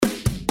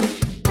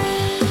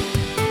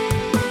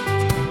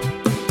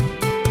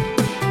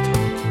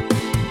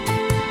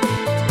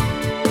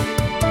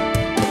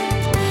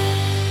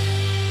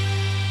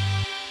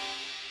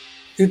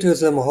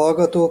Üdvözlöm a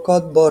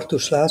hallgatókat,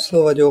 Bartus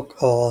László vagyok,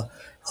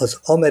 az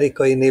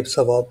Amerikai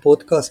Népszava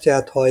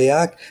podcastját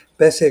hallják.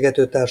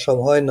 Beszélgetőtársam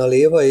Hajnal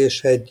Éva,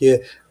 és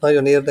egy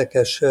nagyon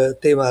érdekes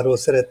témáról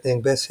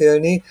szeretnénk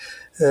beszélni.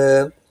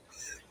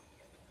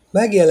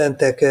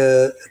 Megjelentek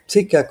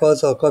cikkek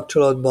azzal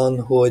kapcsolatban,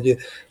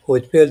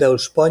 hogy például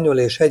spanyol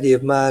és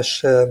egyéb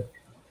más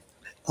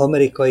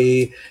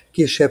amerikai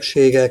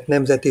kisebbségek,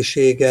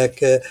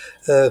 nemzetiségek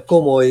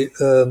komoly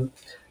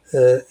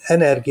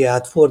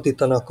energiát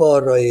fordítanak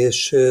arra,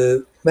 és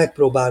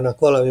megpróbálnak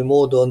valami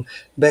módon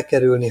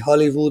bekerülni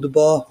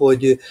Hollywoodba,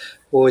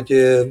 hogy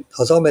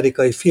az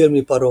amerikai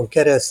filmiparon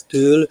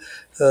keresztül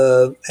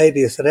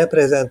egyrészt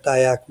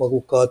reprezentálják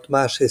magukat,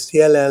 másrészt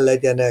jelen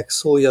legyenek,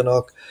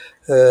 szóljanak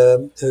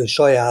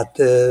saját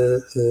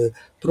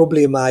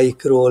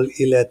problémáikról,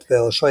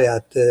 illetve a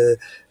saját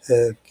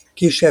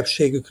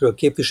kisebbségükről,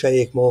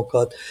 képviseljék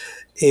magukat.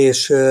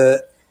 És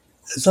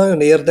ez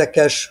nagyon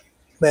érdekes,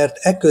 mert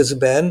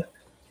eközben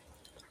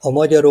a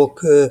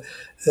magyarok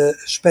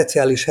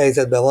speciális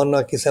helyzetben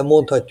vannak, hiszen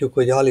mondhatjuk,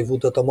 hogy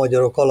Hollywoodot a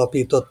magyarok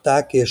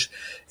alapították,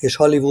 és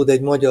Hollywood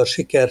egy magyar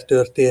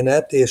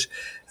sikertörténet, és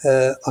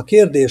a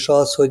kérdés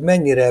az, hogy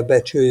mennyire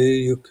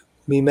becsüljük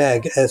mi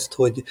meg ezt,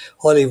 hogy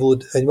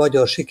Hollywood egy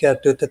magyar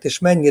sikertörténet, és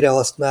mennyire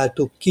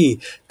használtuk ki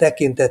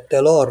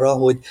tekintettel arra,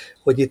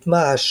 hogy itt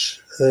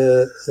más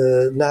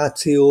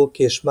nációk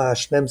és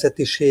más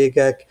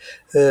nemzetiségek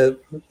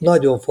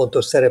nagyon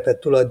fontos szerepet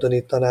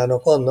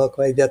tulajdonítanának annak,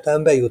 ha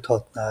egyáltalán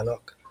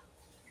bejuthatnának.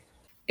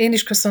 Én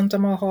is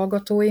köszöntöm a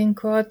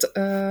hallgatóinkat.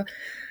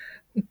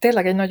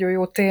 Tényleg egy nagyon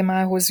jó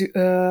témához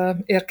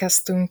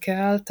érkeztünk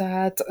el,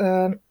 tehát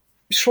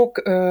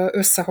sok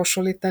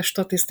összehasonlítás,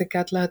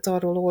 statisztikát lehet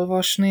arról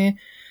olvasni,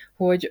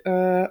 hogy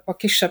a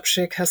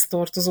kisebbséghez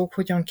tartozók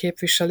hogyan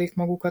képviselik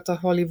magukat a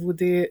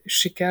hollywoodi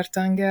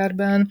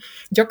sikertengerben.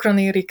 Gyakran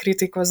éri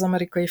kritika az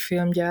amerikai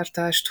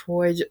filmgyártást,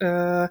 hogy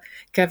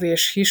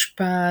kevés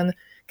hispán,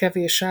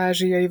 kevés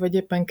ázsiai, vagy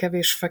éppen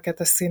kevés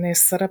fekete színész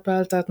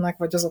szerepeltetnek,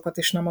 vagy azokat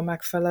is nem a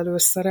megfelelő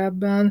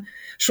szerepben.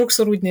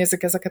 Sokszor úgy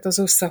nézik ezeket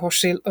az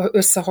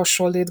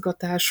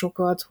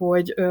összehasonlítgatásokat,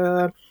 hogy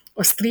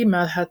a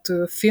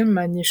streamelhető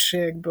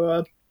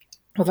filmmennyiségből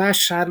a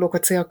vásárlók, a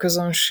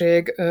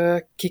célközönség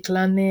kik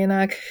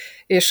lennének,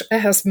 és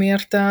ehhez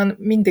mérten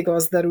mindig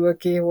az derül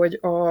ki, hogy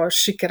a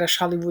sikeres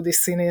hollywoodi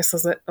színész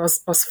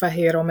az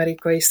fehér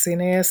amerikai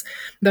színész,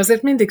 de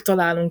azért mindig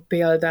találunk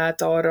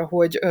példát arra,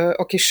 hogy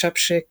a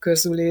kisebbség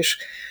közül is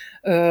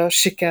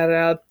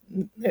sikerrel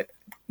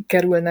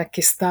kerülnek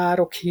ki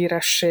sztárok,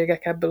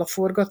 hírességek ebből a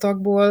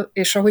forgatagból,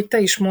 és ahogy te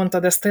is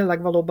mondtad, ez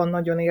tényleg valóban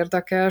nagyon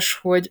érdekes,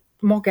 hogy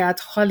magát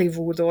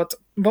Hollywoodot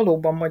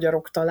valóban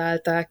magyarok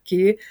találták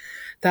ki,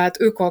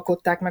 tehát ők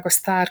alkották meg a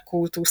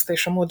sztárkultuszt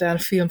és a modern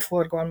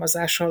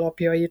filmforgalmazás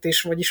alapjait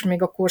is, vagyis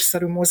még a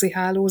korszerű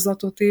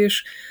mozihálózatot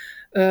is.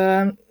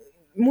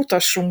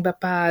 Mutassunk be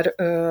pár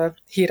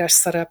híres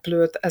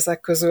szereplőt ezek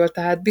közül,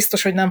 tehát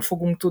biztos, hogy nem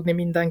fogunk tudni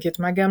mindenkit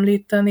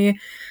megemlíteni,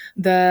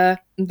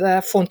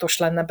 de fontos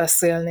lenne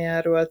beszélni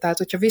erről. Tehát,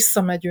 hogyha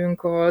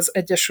visszamegyünk az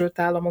Egyesült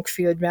Államok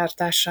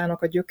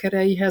filmgyártásának a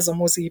gyökereihez, a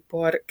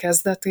mozipar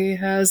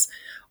kezdetéhez,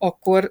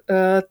 akkor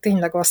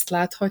tényleg azt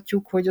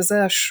láthatjuk, hogy az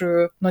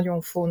első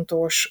nagyon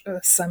fontos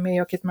személy,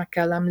 akit meg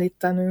kell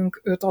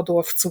említenünk, őt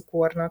Adolf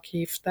Cukornak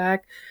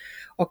hívták,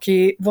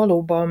 aki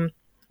valóban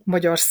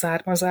magyar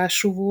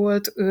származású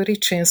volt. Ő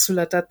Ricsén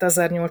született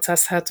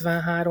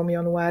 1873.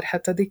 január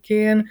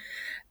 7-én.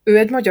 Ő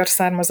egy magyar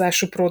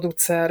származású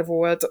producer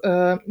volt,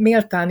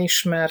 méltán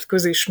ismert,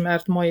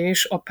 közismert ma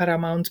is a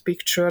Paramount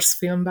Pictures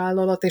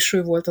filmvállalat, és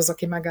ő volt az,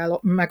 aki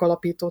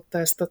megalapította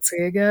ezt a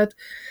céget.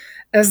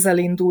 Ezzel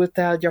indult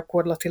el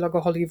gyakorlatilag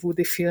a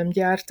hollywoodi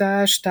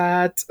filmgyártás,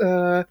 tehát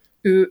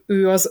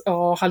ő az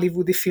a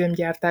hollywoodi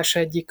filmgyártás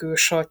egyik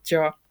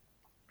ősatja.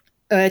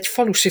 Egy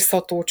falusi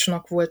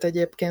szatócsnak volt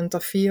egyébként a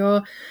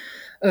fia,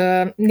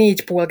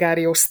 4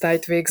 polgári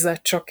osztályt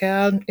végzett csak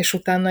el, és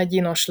utána egy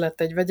inas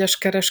lett egy vegyes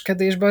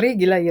kereskedésben. A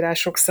régi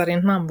leírások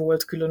szerint nem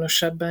volt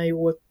különösebben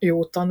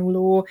jó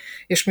tanuló,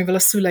 és mivel a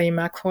szülei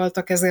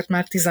meghaltak, ezért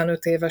már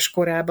 15 éves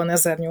korában,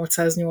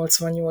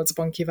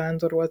 1888-ban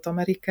kivándorolt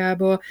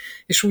Amerikába,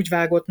 és úgy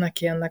vágott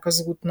neki ennek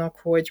az útnak,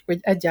 hogy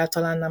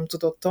egyáltalán nem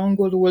tudott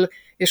angolul,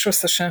 és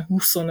összesen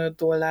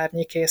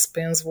 $25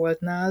 készpénz volt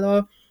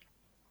nála,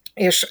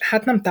 és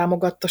hát nem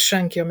támogatta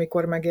senki,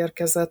 amikor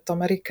megérkezett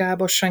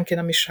Amerikába, senki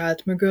nem is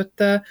állt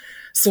mögötte,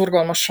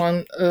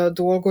 szorgalmasan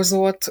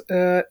dolgozott,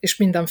 és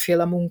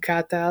mindenféle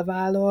munkát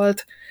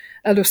elvállalt.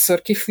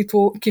 Először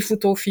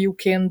kifutó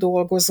fiúként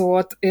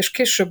dolgozott, és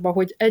később,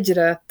 ahogy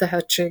egyre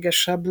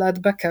tehetségesebb lett,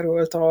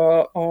 bekerült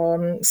a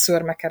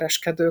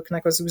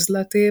szőrmekereskedőknek az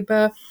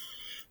üzletébe,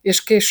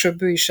 és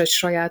később ő is egy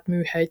saját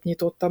műhelyt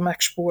nyitott a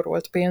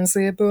megspórolt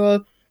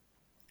pénzéből,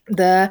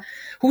 de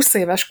 20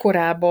 éves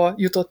korába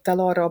jutott el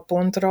arra a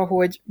pontra,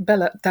 hogy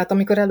tehát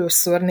amikor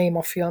először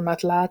néma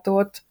filmet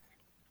látott,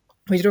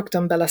 hogy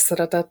rögtön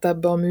beleszeretett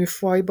ebbe a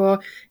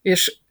műfajba,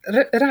 és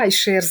rá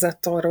is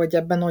érzett arra, hogy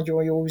ebben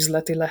nagyon jó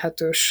üzleti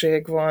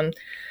lehetőség van.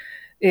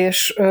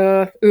 és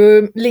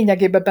ő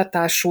lényegében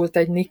betársult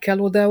egy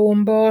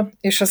Nickelodeonba,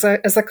 és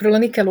ezekről a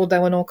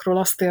Nickelodeonokról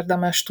azt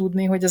érdemes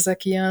tudni, hogy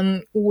ezek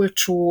ilyen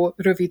olcsó,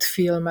 rövid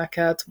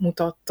filmeket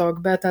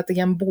mutattak be, tehát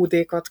ilyen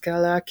bódékat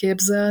kell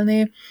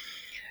elképzelni,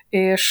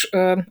 és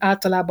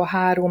általában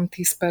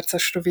 3-10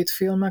 perces rövid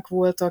filmek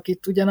voltak.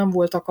 Itt ugye nem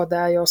volt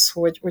akadály az,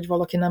 hogy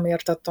valaki nem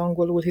értett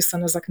angolul,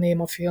 hiszen ezek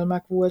néma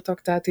filmek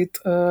voltak, tehát itt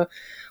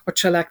a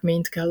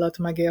cselekményt kellett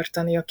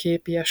megérteni a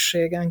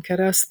képiességen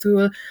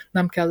keresztül,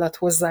 nem kellett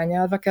hozzá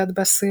nyelveket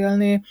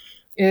beszélni,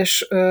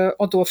 és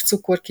Adolf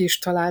Cukor ki is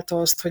találta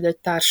azt, hogy egy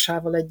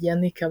társával egy ilyen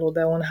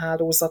Nickelodeon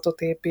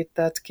hálózatot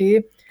épített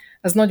ki.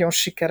 Ez nagyon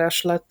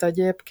sikeres lett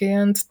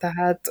egyébként,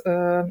 tehát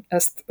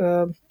ezt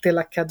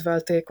tényleg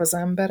kedvelték az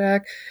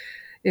emberek,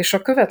 és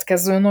a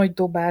következő nagy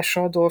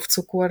dobása Adolf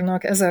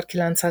Cukornak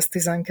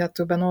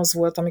 1912-ben az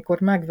volt, amikor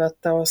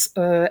megvette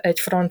egy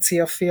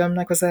francia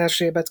filmnek, az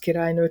Erzsébet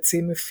királynő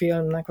című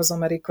filmnek az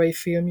amerikai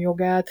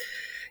filmjogát,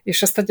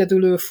 és ezt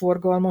egyedül ő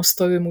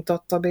forgalmazta, ő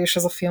mutatta be, és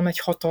ez a film egy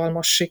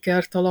hatalmas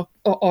sikert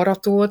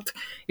aratott,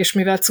 és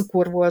mivel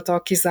Cukor volt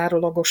a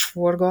kizárólagos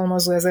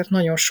forgalmazó, ezért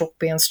nagyon sok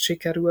pénzt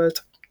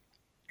sikerült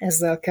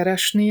ezzel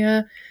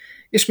keresnie,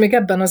 és még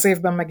ebben az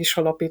évben meg is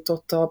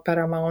alapította a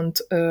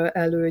Paramount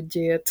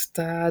elődjét,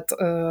 tehát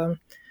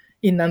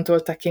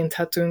innentől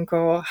tekinthetünk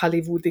a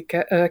hollywoodi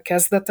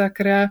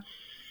kezdetekre,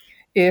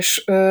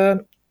 és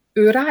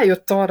ő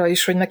rájött arra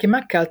is, hogy neki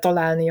meg kell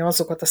találnia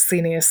azokat a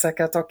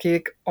színészeket,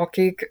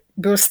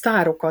 akikből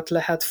sztárokat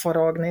lehet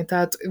faragni.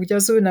 Tehát ugye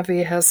az ő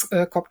nevéhez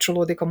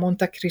kapcsolódik a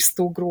Monte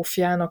Cristo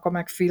grófjának a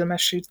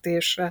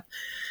megfilmesítése,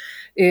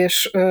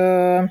 és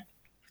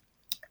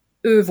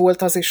ő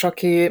volt az is,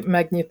 aki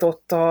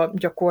megnyitotta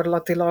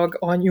gyakorlatilag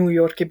a New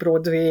York-i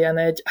Broadway-en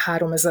egy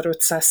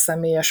 3500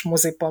 személyes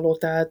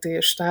mozipalotát,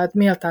 és tehát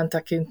méltán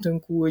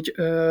tekintünk úgy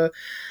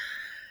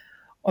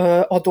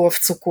Adolf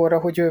Cukorra,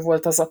 hogy ő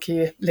volt az,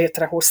 aki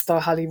létrehozta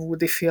a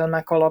hollywoodi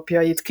filmek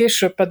alapjait.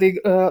 Később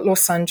pedig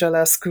Los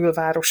Angeles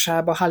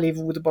külvárosába,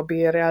 Hollywoodba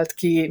bérelt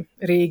ki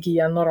régi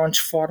ilyen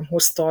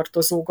narancsfarmhoz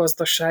tartozó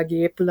gazdasági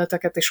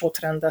épületeket, és ott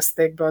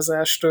rendezték be az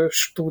első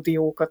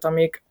stúdiókat,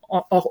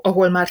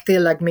 ahol már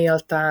tényleg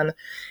méltán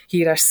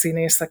híres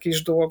színészek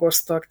is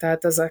dolgoztak,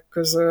 tehát ezek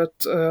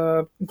között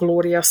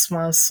Gloria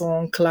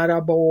Swanson,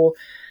 Clara Bow,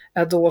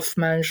 Adolphe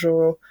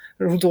Menjou,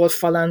 Rudolph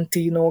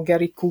Valentino,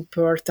 Gary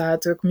Cooper,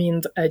 tehát ők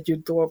mind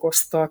együtt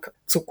dolgoztak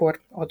Cukor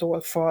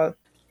Adolffal.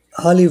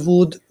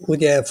 Hollywood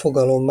ugye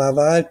fogalommá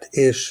vált,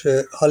 és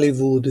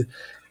Hollywood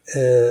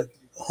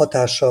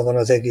hatással van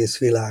az egész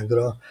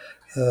világra.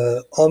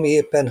 Ami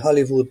éppen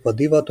Hollywoodban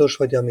divatos,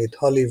 vagy amit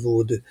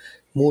Hollywood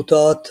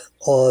mutat,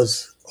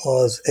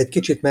 az egy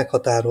kicsit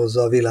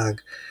meghatározza a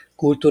világ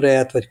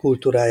kultúráját, vagy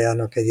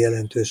kultúrájának egy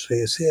jelentős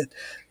részét.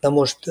 Na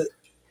most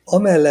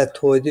amellett,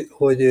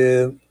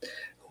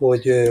 hogy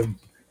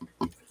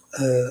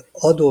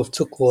Adolf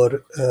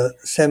Cukor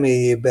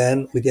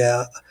személyében ugye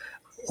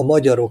a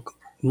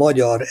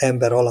magyar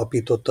ember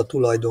alapította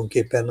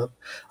tulajdonképpen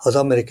az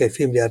amerikai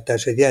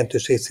filmgyártás egy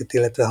jelentős részét,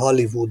 illetve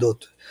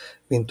Hollywoodot,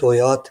 mint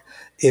olyat,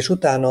 és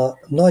utána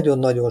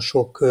nagyon-nagyon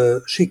sok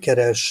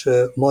sikeres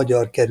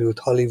magyar került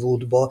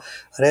Hollywoodba,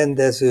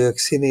 rendezők,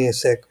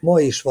 színészek, ma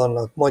is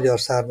vannak magyar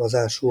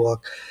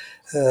származásúak.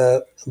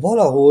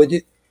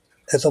 Valahogy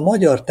ez a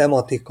magyar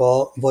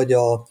tematika,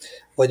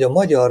 vagy a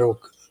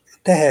magyarok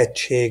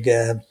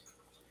tehetsége,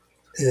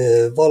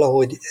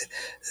 valahogy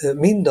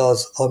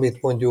mindaz,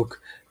 amit mondjuk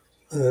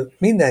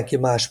mindenki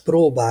más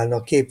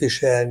próbálna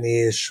képviselni,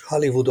 és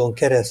Hollywoodon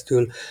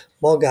keresztül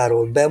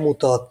magáról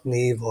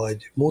bemutatni,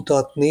 vagy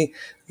mutatni,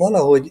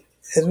 valahogy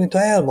ez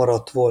mintha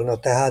elmaradt volna.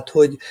 Tehát,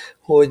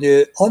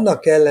 hogy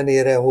annak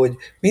ellenére, hogy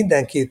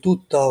mindenki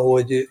tudta,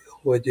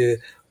 hogy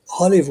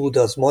Hollywood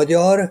az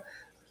magyar,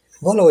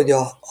 valahogy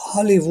a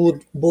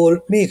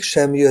Hollywoodból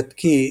mégsem jött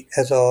ki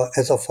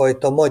ez a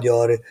fajta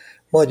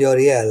magyar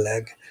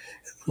jelleg.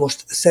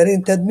 Most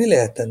szerinted mi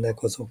lehet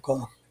ennek az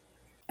oka?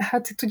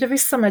 Hát itt ugye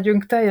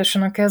visszamegyünk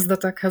teljesen a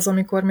kezdetekhez,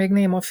 amikor még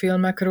néma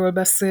filmekről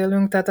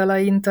beszélünk, tehát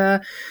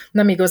eleinte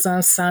nem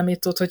igazán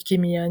számított, hogy ki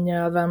milyen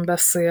nyelven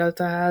beszél,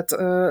 tehát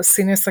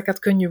színészeket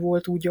könnyű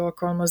volt úgy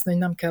alkalmazni,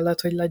 hogy nem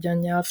kellett, hogy legyen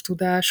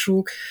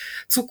nyelvtudásuk.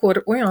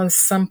 Cukor olyan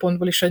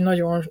szempontból is egy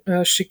nagyon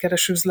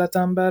sikeres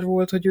üzletember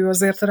volt, hogy ő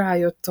azért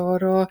rájött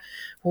arra,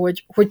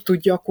 hogy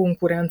tudja a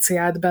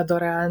konkurenciát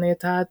bedarálni,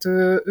 tehát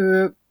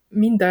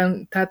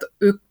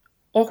ő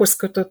ahhoz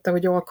kötötte,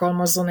 hogy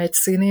alkalmazzon egy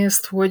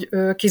színészt, hogy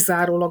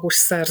kizárólagos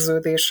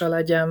szerződése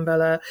legyen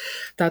vele.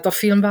 Tehát a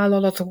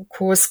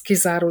filmvállalatokhoz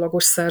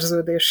kizárólagos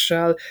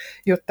szerződéssel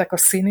jöttek a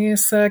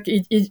színészek,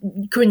 így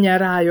könnyen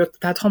rájött,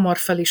 tehát hamar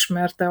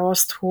felismerte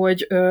azt,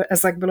 hogy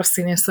ezekből a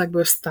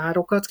színészekből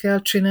sztárokat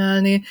kell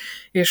csinálni,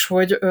 és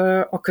hogy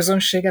a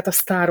közönséget a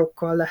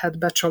sztárokkal lehet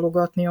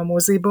becsalogatni a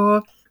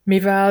moziba,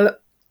 mivel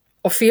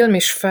a film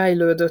is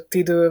fejlődött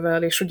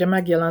idővel, és ugye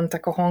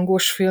megjelentek a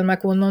hangos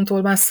filmek,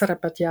 onnantól már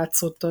szerepet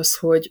játszott az,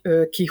 hogy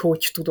ki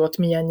hogy tudott,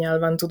 milyen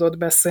nyelven tudott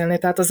beszélni.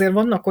 Tehát azért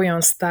vannak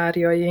olyan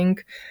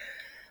sztárjaink,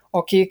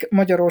 akik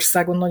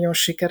Magyarországon nagyon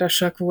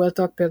sikeresek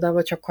voltak, például,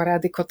 hogyha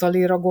Karádi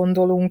Katalinra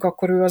gondolunk,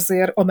 akkor ő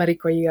azért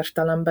amerikai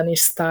értelemben is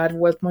sztár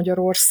volt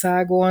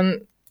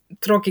Magyarországon.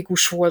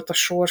 Tragikus volt a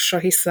sorsa,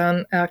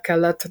 hiszen el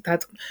kellett,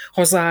 tehát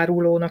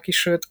hazárulónak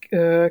is őt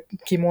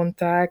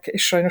kimondták,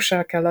 és sajnos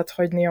el kellett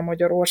hagynia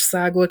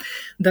Magyarországot,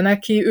 de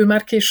neki ő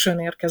már későn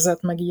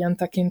érkezett meg ilyen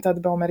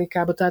tekintetbe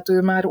Amerikába, tehát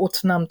ő már ott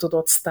nem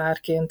tudott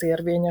sztárként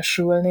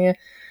érvényesülni,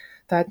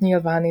 tehát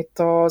nyilván itt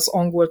az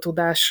angol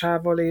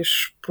tudásával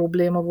is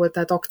probléma volt,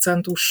 tehát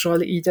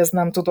akcentussal így ez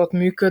nem tudott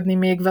működni,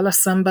 még vele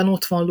szemben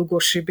ott van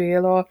Lugosi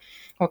Béla,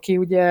 aki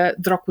ugye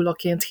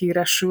Drakulaként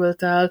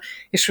híresült el,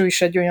 és ő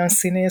is egy olyan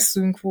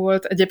színészünk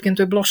volt. Egyébként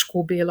ő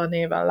Blaskó Béla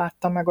néven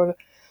látta meg a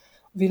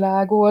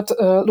világot.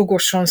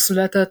 Lugoson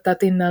született,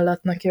 tehát innen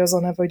lett neki az a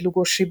neve, hogy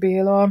Lugosi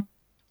Béla.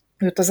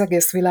 Őt az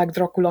egész világ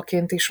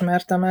Drakulaként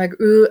ismerte meg.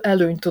 Ő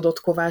előnyt tudott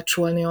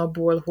kovácsolni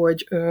abból,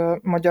 hogy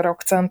magyar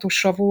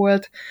akcentusa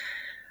volt.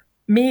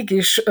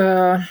 Mégis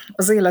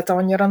az élete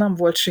annyira nem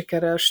volt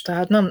sikeres,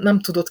 tehát nem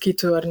tudott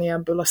kitörni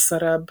ebből a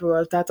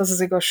szerepből. Tehát az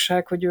az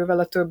igazság, hogy ő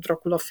vele több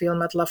Dracula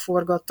filmet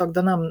leforgattak,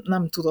 de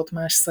nem tudott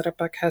más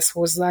szerepekhez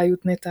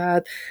hozzájutni,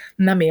 tehát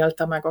nem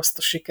élte meg azt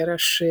a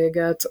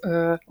sikerességet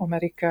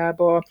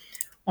Amerikába,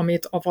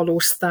 amit a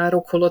valós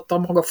sztárok, holott a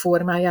maga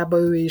formájában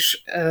ő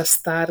is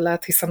sztár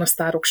lett, hiszen a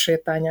sztárok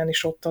sétányán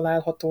is ott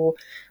található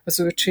az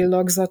ő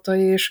csillagzata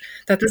is.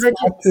 Tehát ez egy...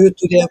 Hát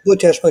őt ugye,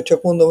 bocsáss meg,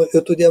 csak mondom,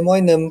 őt ugye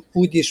majdnem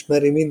úgy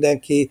ismeri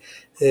mindenki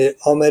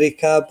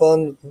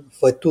Amerikában,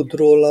 vagy tud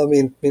róla,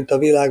 mint a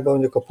világban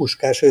mondjuk a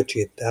Puskás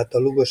öcsit. Tehát a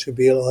Lugosi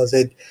Béla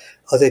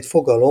az egy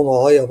fogalom, ha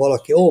hallja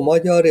valaki,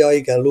 magyar, ja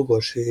igen,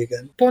 Lugosi,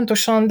 igen.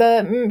 Pontosan,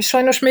 de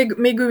sajnos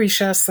még ő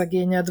is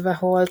elszegényedve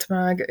halt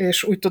meg,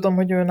 és úgy tudom,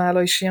 hogy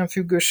őnála is ilyen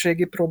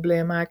függőségi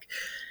problémák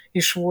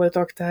is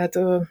voltak, tehát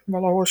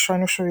valahol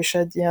sajnos ő is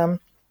egy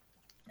ilyen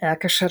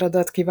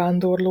elkeseredett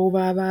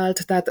kivándorlóvá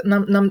vált, tehát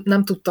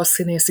nem tudta a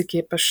színészi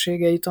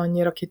képességeit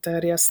annyira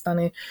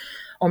kiterjeszteni,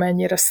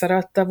 amennyire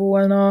szerette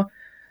volna.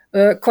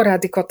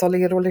 Karádi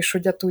Katalinról is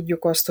ugye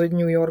tudjuk azt, hogy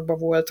New Yorkban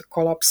volt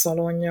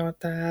kalapszalonja,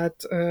 tehát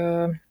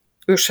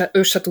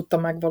ő se tudta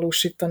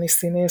megvalósítani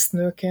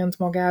színésznőként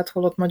magát,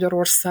 holott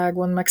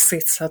Magyarországon meg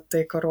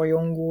szétszedték a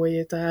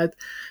rajongói, tehát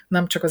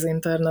nem csak az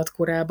internet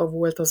korában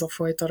volt az a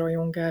fajta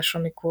rajongás,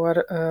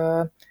 amikor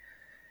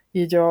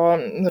így a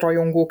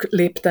rajongók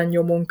lépten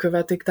nyomon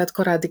követik, tehát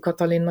Karádi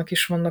Katalinnak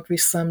is vannak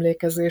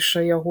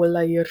visszaemlékezései, ahol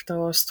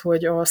leírta azt,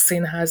 hogy a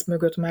színház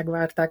mögött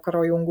megvárták a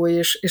rajongói,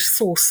 és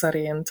szó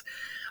szerint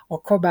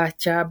a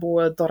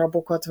kabátjából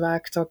darabokat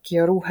vágtak ki,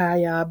 a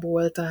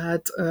ruhájából,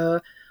 tehát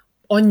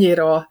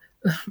annyira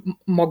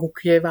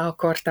magukévá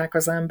akarták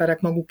az emberek,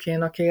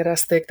 magukénak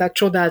érezték, tehát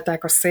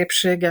csodálták a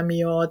szépsége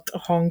miatt, a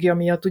hangja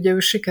miatt, ugye ő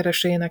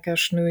sikeres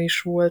énekesnő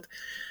is volt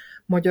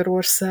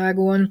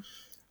Magyarországon,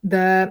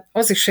 de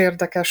az is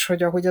érdekes,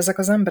 hogy ahogy ezek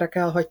az emberek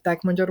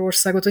elhagyták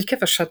Magyarországot, hogy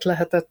keveset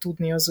lehetett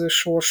tudni az ő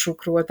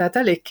sorsukról, tehát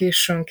elég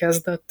későn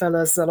kezdett el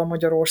ezzel a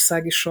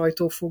magyarországi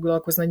sajtó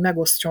foglalkozni, hogy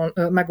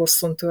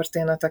megosszon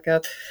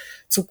történeteket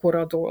Cukor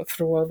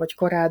Adolfról, vagy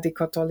Karádi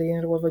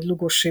Katalinról, vagy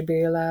Lugosi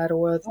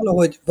Béláról.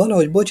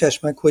 Valahogy bocsáss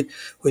meg,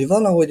 hogy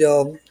valahogy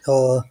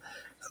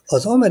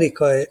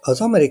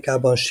az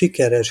Amerikában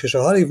sikeres és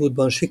a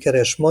Hollywoodban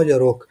sikeres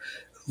magyarok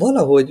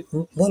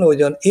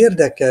valahogyan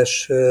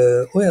érdekes,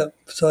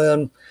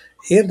 olyan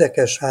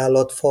érdekes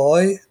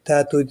állatfaj,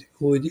 tehát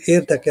úgy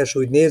érdekes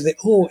úgy nézni,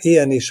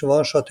 ilyen is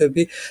van, stb.,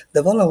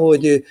 de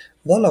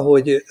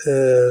valahogy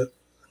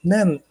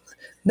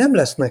nem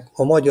lesznek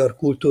a magyar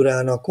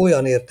kultúrának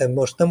olyan értem,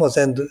 most nem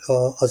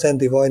az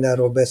Andy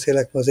Vajnáról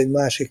beszélek, mert az egy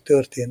másik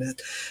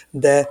történet,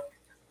 de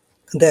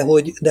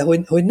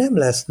hogy nem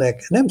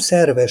lesznek, nem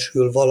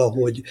szervesül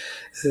valahogy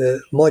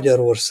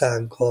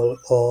Magyarországgal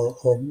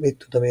mit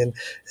tudom én,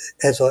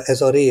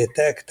 ez a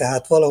réteg,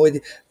 tehát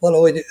valahogy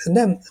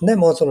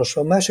nem azonos.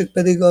 A másik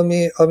pedig,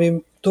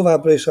 ami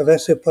továbbra is a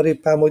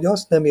veszőparipám, hogy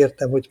azt nem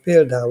értem, hogy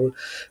például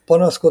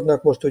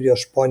panaszkodnak most ugye a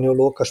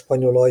spanyolok, a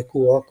spanyol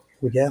ajkúak,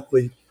 ugye,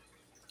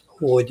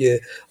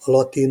 hogy a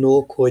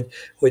latinók,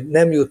 hogy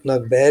nem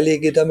jutnak be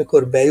eléggé, de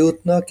amikor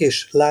bejutnak,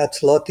 és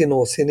látsz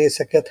latinó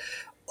színészeket,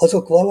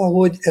 azok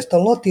valahogy ezt a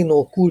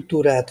latinó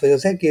kultúrát, vagy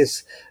az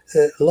egész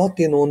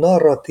latinó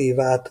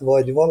narratívát,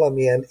 vagy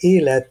valamilyen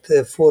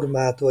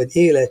életformát, vagy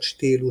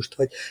életstílust,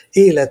 vagy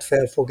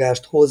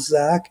életfelfogást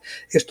hozzák,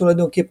 és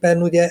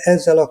tulajdonképpen ugye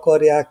ezzel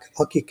akarják,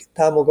 akik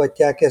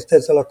támogatják ezt,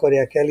 ezzel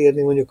akarják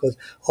elérni mondjuk az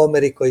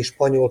amerikai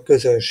spanyol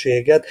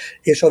közönséget,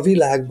 és a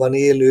világban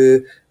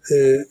élő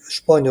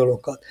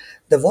spanyolokat.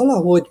 De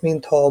valahogy,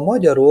 mintha a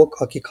magyarok,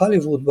 akik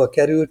Hollywoodba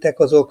kerültek,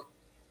 azok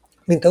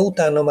mintha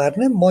utána már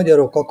nem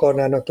magyarok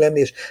akarnának lenni,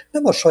 és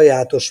nem a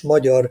sajátos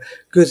magyar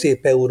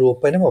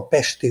közép-európai, nem a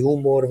pesti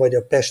humor, vagy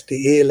a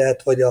pesti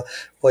élet,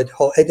 vagy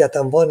ha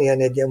egyáltalán van ilyen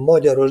egy ilyen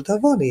magyaros, de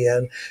van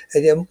ilyen,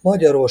 egy ilyen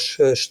magyaros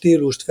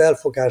stílust,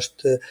 felfogást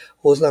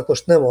hoznak,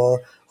 most nem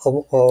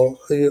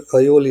a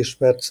jól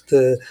ismert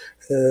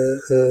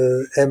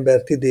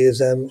embert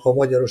idézem a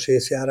magyaros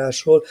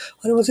észjárásról,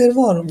 hanem azért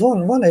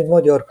van egy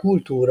magyar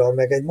kultúra,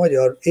 meg egy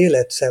magyar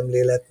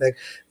életszemlélet,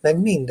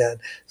 meg minden.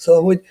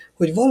 Szóval,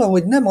 hogy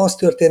valahogy nem az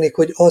történik,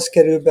 hogy az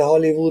kerül be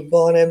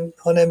Hollywoodba,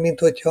 hanem mint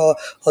hogyha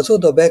az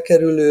oda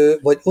bekerülő,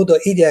 vagy oda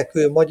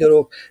igyekvő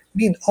magyarok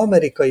mind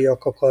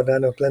amerikaiak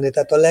akarnának lenni.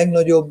 Tehát a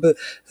legnagyobb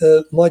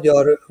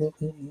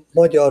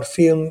magyar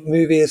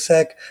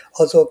filmművészek,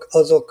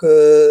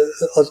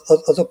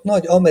 azok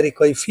nagy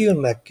amerikai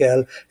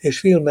filmekkel és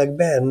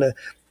filmekben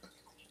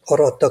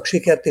arattak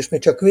sikert, és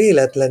még csak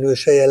véletlenül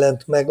se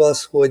jelent meg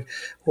az,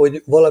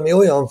 hogy valami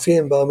olyan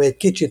filmben, ami egy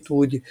kicsit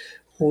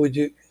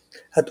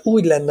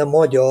úgy lenne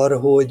magyar,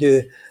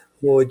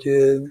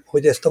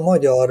 hogy ezt a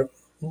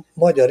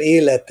magyar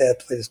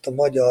életet, vagy ezt a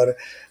magyar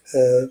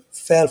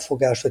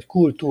felfogást, vagy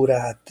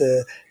kultúrát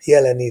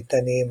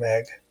jelenítené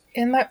meg.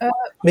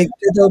 Még,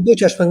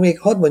 bocsáss meg, még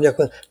hadd mondjak,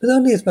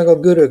 például nézd meg a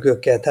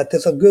görögöket, hát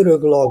ez a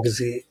görög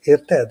lagzi,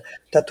 érted?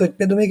 Tehát, hogy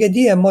például még egy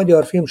ilyen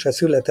magyar film se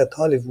született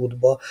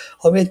Hollywoodba,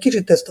 ami egy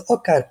kicsit ezt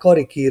akár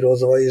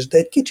karikírozva is, de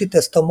egy kicsit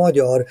ezt a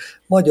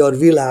magyar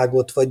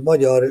világot, vagy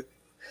magyar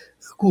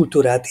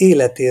kultúrát,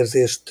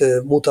 életérzést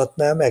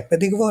mutatná meg,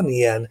 pedig van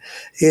ilyen.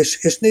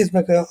 És nézd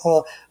meg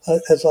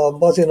ez a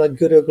bazi nagy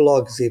görög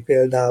lagzi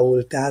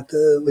például, tehát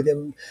ugye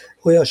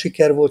olyan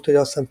siker volt, hogy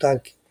azt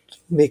hiszem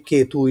még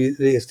 2 új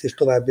részt és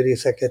további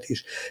részeket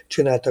is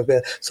csináltak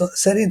be. Szóval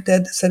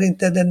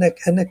szerinted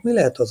ennek mi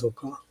lehet az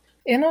oka?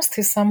 Én azt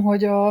hiszem,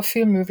 hogy a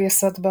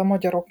filmművészetben a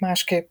magyarok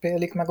másképp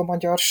élik meg a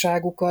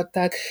magyarságukat,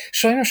 tehát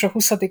sajnos a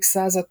 20.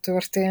 század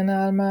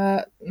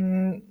történelme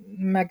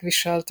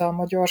megviselte a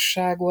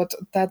magyarságot,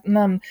 tehát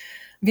nem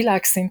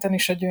világszinten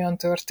is egy olyan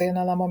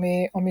történelem,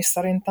 ami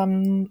szerintem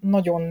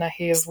nagyon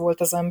nehéz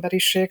volt az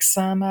emberiség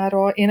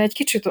számára. Én egy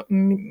kicsit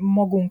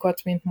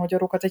magunkat, mint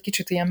magyarokat, egy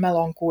kicsit ilyen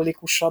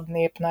melankólikusabb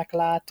népnek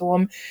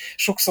látom.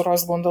 Sokszor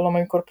azt gondolom,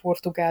 amikor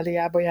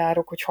Portugáliába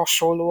járok, hogy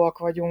hasonlóak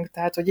vagyunk,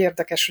 tehát hogy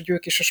érdekes, hogy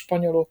ők is a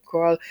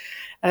spanyolokkal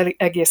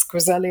egész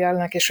közel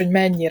élnek, és hogy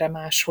mennyire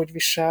máshogy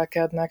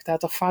viselkednek.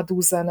 Tehát a fado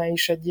zene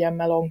is egy ilyen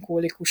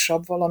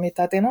melankólikusabb valami.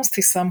 Tehát én azt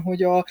hiszem,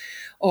 hogy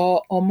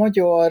a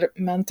magyar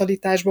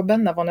mentalitásban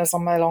benne van ez a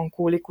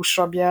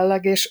melankólikusabb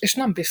jelleg, és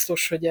nem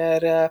biztos, hogy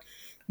erre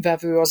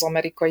vevő az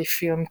amerikai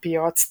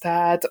filmpiac,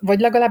 tehát, vagy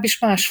legalábbis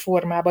más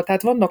formában.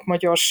 Tehát vannak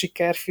magyar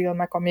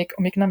sikerfilmek,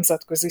 amik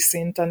nemzetközi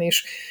szinten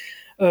is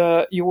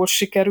jól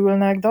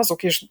sikerülnek, de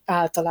azok is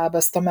általában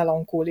ezt a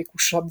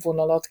melankólikusabb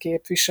vonalat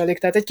képviselik.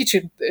 Tehát egy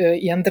kicsit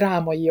ilyen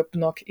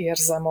drámaiabbnak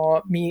érzem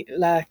a mi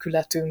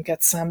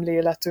lelkületünket,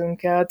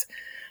 szemléletünket.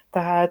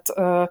 Tehát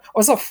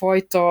az a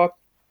fajta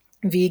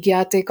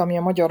vígjáték, ami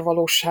a magyar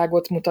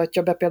valóságot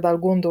mutatja be, például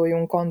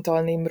gondoljunk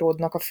Antal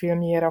Nimrodnak a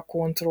filmjére, a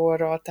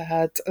Kontrollra,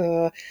 tehát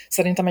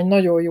szerintem egy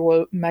nagyon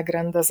jól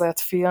megrendezett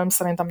film,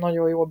 szerintem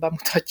nagyon jól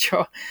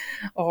bemutatja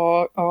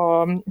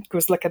a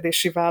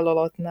közlekedési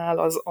vállalatnál,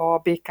 a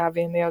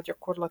BKV-nél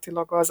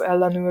gyakorlatilag az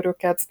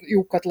ellenőröket,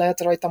 jókat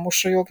lehet rajta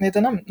mosolyogni,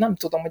 de nem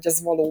tudom, hogy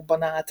ez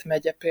valóban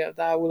átmegye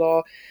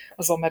például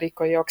az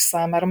amerikaiak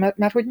számára,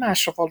 mert hogy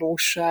más a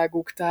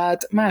valóságuk,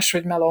 tehát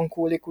máshogy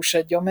melankólikus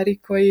egy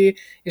amerikai,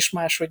 és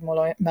máshogy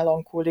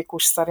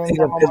melankólikus szerintem.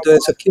 Igen, például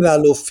ez a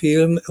kiváló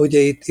film, ugye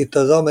itt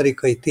az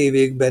amerikai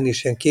tévékben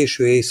is ilyen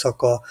késő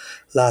éjszaka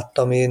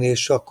láttam én,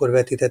 és akkor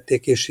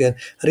vetítették, és ilyen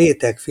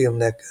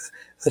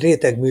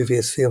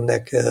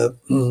rétegművészfilmnek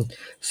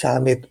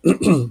számít,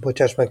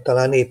 bocsáss meg,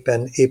 talán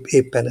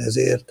éppen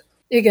ezért.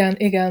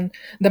 Igen,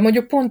 de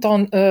mondjuk pont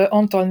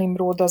Antal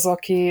Nimrod az,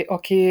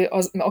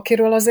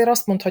 akiről azért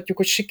azt mondhatjuk,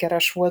 hogy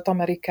sikeres volt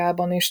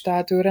Amerikában is,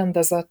 tehát ő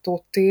rendezett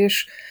ott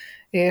is,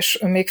 és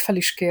még fel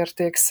is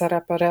kérték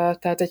szerepere,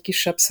 tehát egy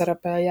kisebb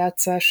szerep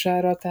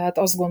eljátszására, tehát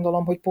azt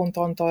gondolom, hogy pont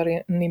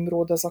Antal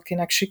Nimrod az,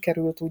 akinek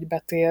sikerült úgy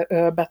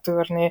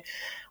betörni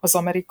az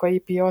amerikai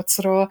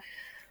piacra,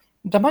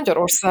 de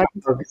Magyarország...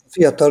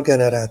 Fiatal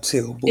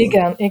generációból.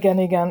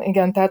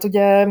 Igen, tehát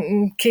ugye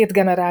 2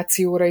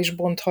 generációra is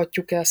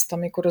bonthatjuk ezt,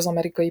 amikor az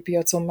amerikai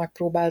piacon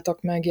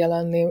megpróbáltak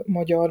megjelenni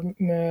magyar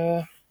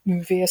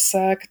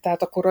művészek,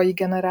 tehát a korai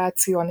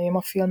generáció, a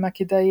némafilmek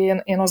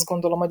idején. Én azt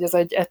gondolom, hogy ez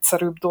egy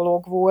egyszerűbb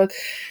dolog volt.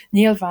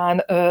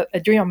 Nyilván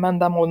egy olyan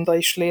mendemonda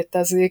is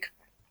létezik,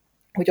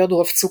 hogy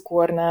Adolf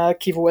Cukornál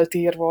ki volt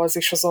írva az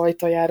is az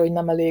ajtajára, hogy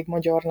nem elég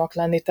magyarnak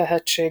lenni,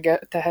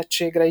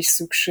 tehetségre is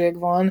szükség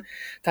van.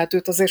 Tehát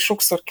őt azért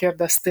sokszor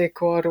kérdezték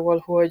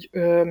arról, hogy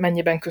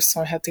mennyiben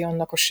köszönheti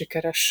annak a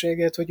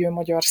sikerességét, hogy ő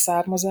magyar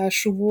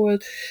származású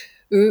volt.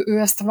 Ő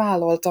ezt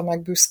vállalta,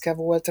 meg büszke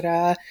volt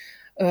rá,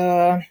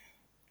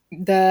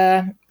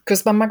 de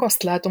közben meg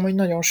azt látom, hogy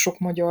nagyon sok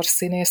magyar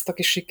színészt,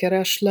 aki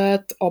sikeres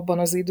lett abban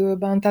az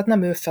időben, tehát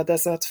nem ő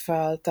fedezett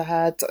fel,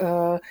 tehát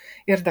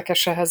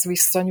érdekes ehhez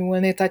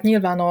visszanyúlni, tehát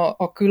nyilván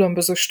a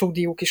különböző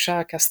stúdiók is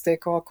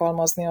elkezdték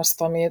alkalmazni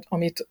azt,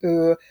 amit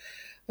ő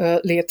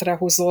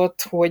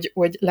létrehozott,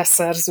 hogy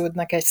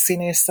leszerződnek egy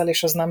színésszel,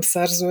 és az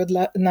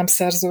nem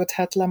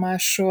szerződhet le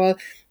mással,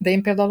 de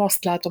én például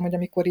azt látom, hogy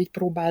amikor így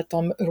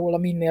próbáltam róla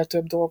minél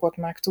több dolgot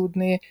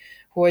megtudni,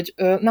 hogy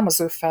nem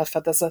az ő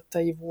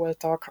felfedezettei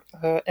voltak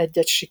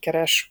egy-egy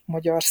sikeres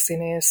magyar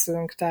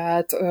színészünk,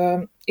 tehát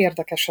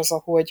érdekes az,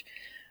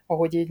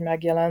 ahogy így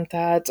megjelent,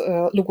 tehát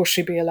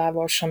Lugosi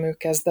Bélával sem ő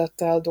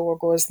kezdett el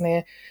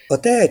dolgozni. A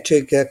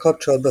tehetséggel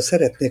kapcsolatban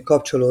szeretnék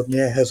kapcsolódni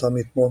ehhez,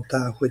 amit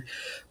mondtál,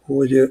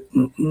 hogy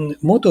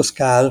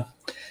motoszkál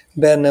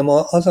bennem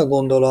az a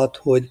gondolat,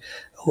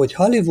 hogy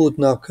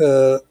Hollywoodnak,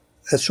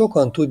 ezt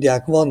sokan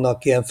tudják,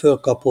 vannak ilyen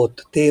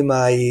fölkapott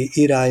témái,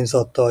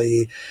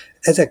 irányzatai,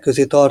 ezek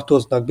közé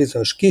tartoznak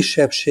bizonyos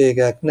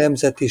kisebbségek,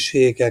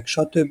 nemzetiségek,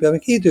 stb.,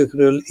 amik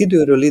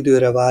időről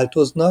időre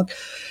változnak,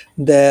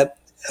 de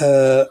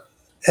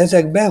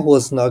ezek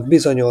behoznak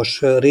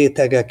bizonyos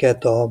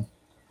rétegeket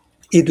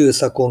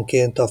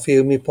időszakonként a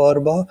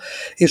filmiparba,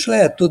 és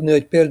lehet tudni,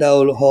 hogy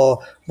például,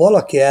 ha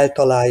valaki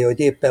eltalálja, hogy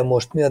éppen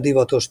most mi a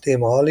divatos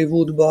téma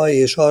Hollywoodba,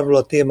 és arról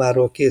a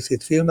témáról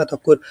készít filmet,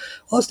 akkor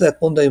azt lehet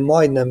mondani, hogy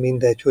majdnem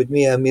mindegy, hogy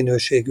milyen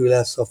minőségű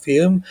lesz a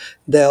film,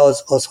 de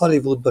az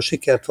Hollywoodba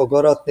sikert fog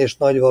aratni, és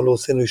nagy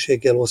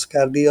valószínűséggel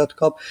Oscar-díjat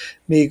kap,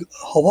 míg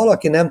ha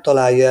valaki nem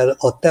találja el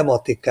a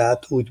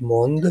tematikát,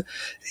 úgymond,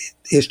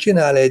 és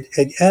csinál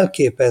egy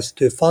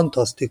elképesztő,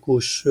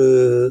 fantasztikus,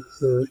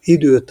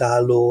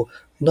 időtálló,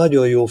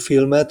 nagyon jó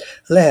filmet,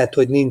 lehet,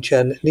 hogy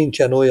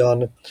nincsen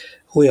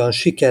olyan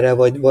sikere,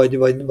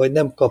 vagy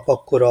nem kap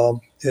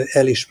akkora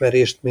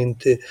elismerést,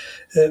 mint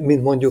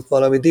mondjuk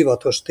valami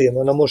divatos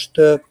téma. Na most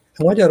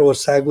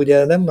Magyarország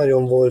ugye nem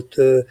nagyon volt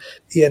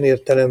ilyen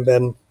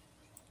értelemben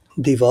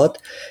divat,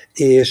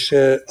 és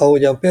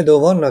ahogyan például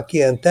vannak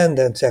ilyen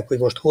tendenciák, hogy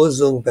most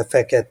hozzunk be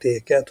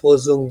feketéket,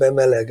 hozzunk be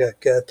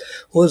melegeket,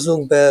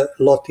 hozzunk be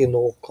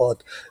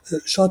latinókat,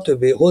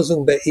 stb.,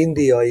 hozzunk be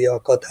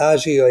indiaiakat,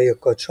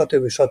 ázsiaiakat,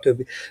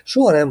 stb.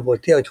 Soha nem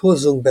volt ilyen, hogy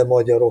hozzunk be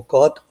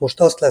magyarokat, most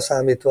azt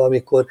leszámítva,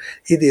 amikor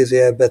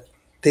idézőjelbe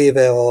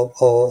téve a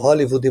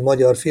hollywoodi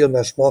magyar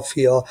filmes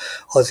maffia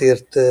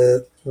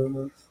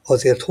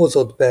azért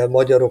hozott be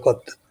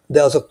magyarokat,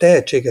 de azok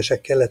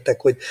tehetségesek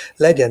kellettek, hogy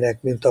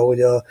legyenek, mint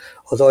ahogy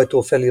az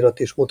ajtófelirat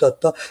is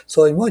mutatta.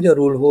 Szóval hogy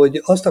magyarul,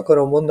 hogy azt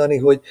akarom mondani,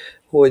 hogy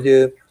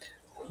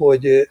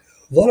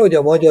valahogy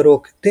a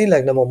magyarok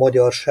tényleg nem a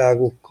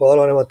magyarságukkal,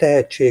 hanem a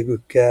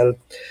tehetségükkel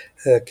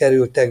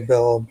kerültek be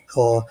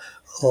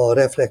a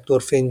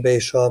reflektorfénybe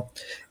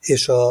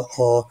és a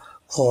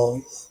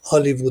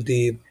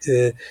hollywoodi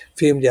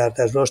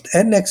filmgyártásban. Most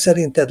ennek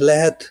szerinted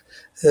lehet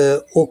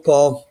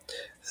oka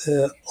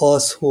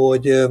az,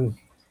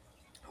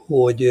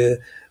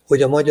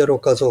 hogy a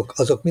magyarok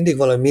azok mindig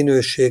valami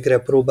minőségre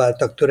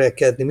próbáltak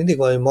törekedni, mindig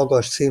valami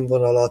magas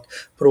színvonalat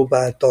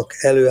próbáltak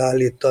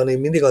előállítani,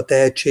 mindig a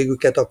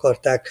tehetségüket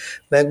akarták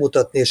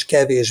megmutatni, és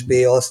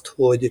kevésbé azt,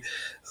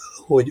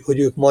 hogy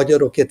ők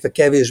magyarok, illetve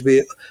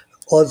kevésbé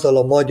azzal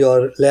a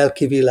magyar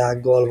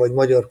lelkivilággal, vagy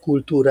magyar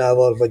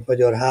kultúrával, vagy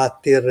magyar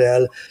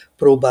háttérrel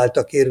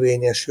próbáltak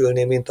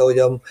érvényesülni, mint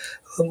ahogyan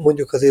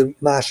mondjuk azért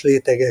más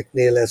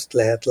rétegeknél ezt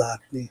lehet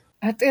látni.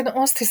 Hát én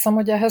azt hiszem,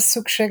 hogy ehhez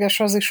szükséges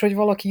az is, hogy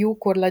valaki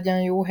jókor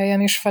legyen jó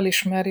helyen, és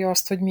felismerje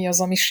azt, hogy mi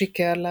az, ami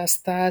siker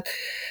lesz. Tehát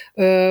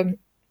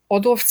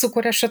Adolf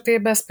Cukor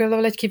esetében ez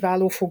például egy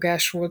kiváló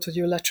fogás volt, hogy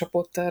ő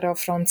lecsapott erre a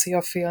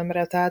francia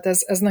filmre, tehát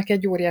ez neki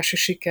egy óriási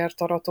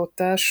sikert aratott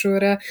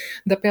elsőre,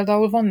 de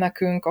például van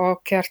nekünk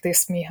a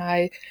Kertész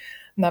Mihály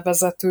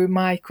nevezetű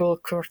Michael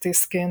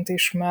Curtisként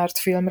ismert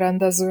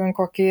filmrendezőnk,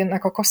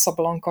 akinek a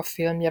Casablanca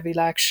filmje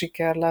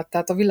világsiker lett,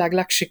 tehát a világ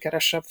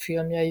legsikeresebb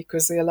filmjei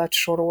közé lett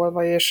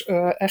sorolva, és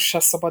ezt se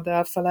szabad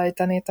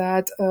elfelejteni,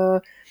 tehát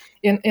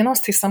én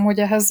azt hiszem, hogy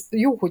ehhez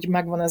jó, hogy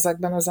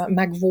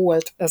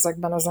megvolt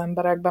ezekben az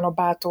emberekben a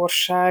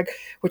bátorság,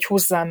 hogy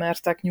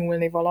hozzámertek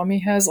nyúlni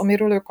valamihez,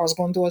 amiről ők azt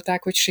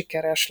gondolták, hogy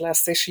sikeres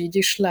lesz, és így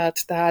is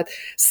lett. Tehát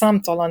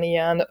számtalan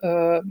ilyen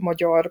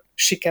magyar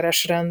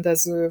sikeres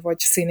rendező vagy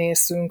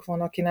színészünk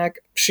van,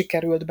 akinek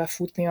sikerült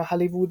befutni a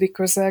hollywoodi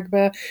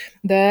közegbe,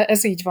 de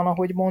ez így van,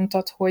 ahogy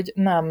mondtad, hogy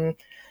nem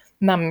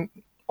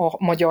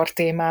a magyar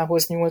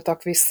témához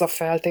nyúltak vissza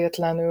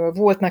feltétlenül.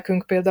 Volt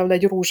nekünk például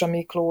egy Rózsa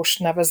Miklós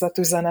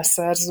nevezetű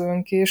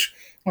zeneszerzőnk is,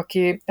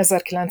 aki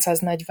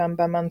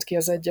 1940-ben ment ki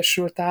az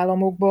Egyesült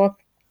Államokba.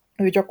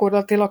 Ő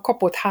gyakorlatilag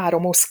kapott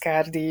 3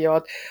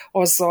 Oscar-díjat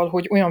azzal,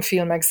 hogy olyan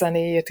filmek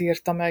zenéjét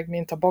írta meg,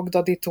 mint a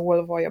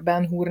Bagdaditól, vagy a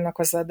Ben Hurnak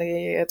a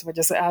zenéjét, vagy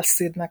az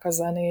Elszidnek a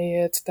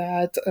zenéjét.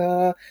 Tehát,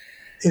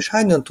 és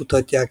hányan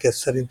tudhatják ezt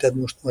szerinted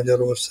most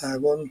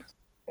Magyarországon?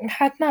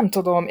 Hát nem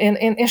tudom,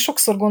 én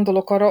sokszor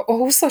gondolok arra, a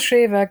 20-as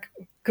évek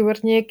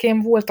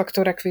környékén voltak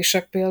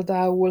törekvések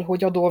például,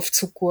 hogy Adolf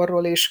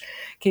Cukorról is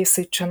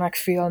készítsenek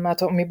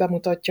filmet, ami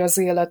bemutatja az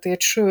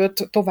életét,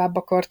 sőt, tovább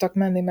akartak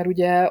menni, mert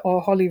ugye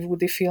a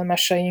hollywoodi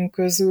filmeseink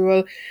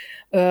közül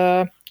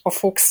a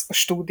Fox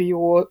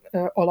stúdió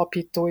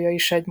alapítója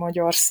is egy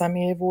magyar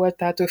személy volt,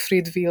 tehát ő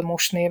Frid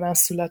Vilmos néven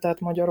született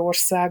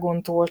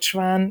Magyarországon,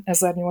 Tolcsván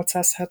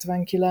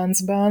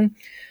 1879-ben,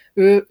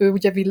 Ő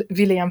ugye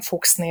William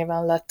Fox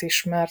néven lett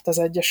ismert az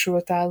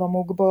Egyesült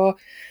Államokba.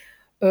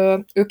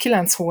 Ő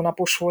 9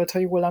 hónapos volt, ha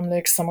jól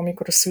emlékszem,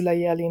 amikor a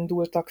szülei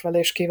elindultak vele,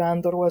 és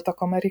kivándoroltak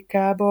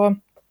Amerikába.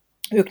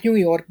 Ők New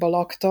Yorkba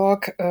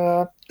laktak.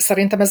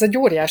 Szerintem ez egy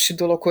óriási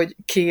dolog, hogy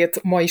 2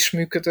 ma is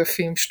működő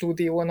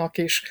filmstúdiónak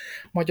is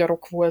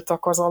magyarok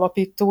voltak az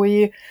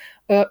alapítói.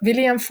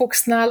 William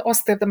Foxnál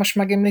azt érdemes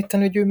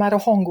megemlíteni, hogy ő már a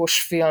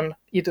hangos film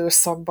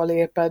időszakba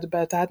lépett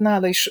be, tehát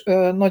nála is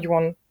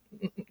nagyon,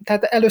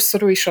 tehát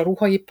először ő is a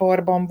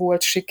ruhaiparban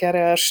volt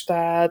sikeres,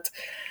 tehát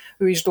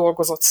ő is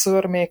dolgozott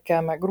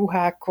szörmékkel, meg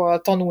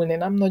ruhákkal, tanulni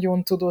nem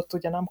nagyon tudott,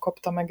 ugye nem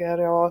kapta meg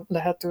erre a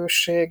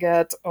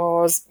lehetőséget,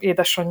 az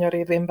édesanyja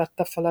révén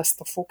vette fel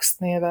ezt a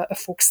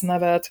Fox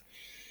nevet,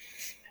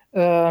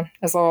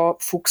 ez a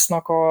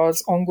Fuchsnak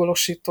az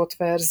angolosított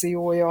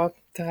verziója,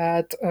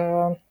 tehát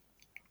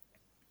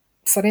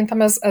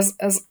szerintem ez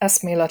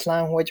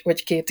eszméletlen,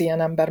 hogy 2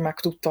 ilyen ember meg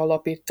tudta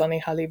alapítani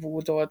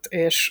Hollywoodot,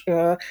 és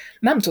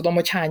nem tudom,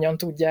 hogy hányan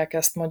tudják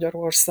ezt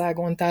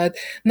Magyarországon, tehát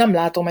nem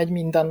látom egy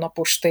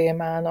mindennapos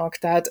témának,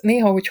 tehát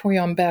néha, hogy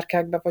olyan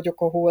berkekbe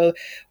vagyok, ahol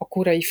a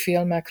korai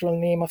filmekről,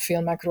 néma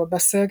filmekről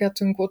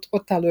beszélgetünk,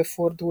 ott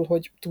előfordul,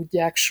 hogy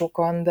tudják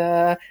sokan,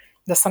 de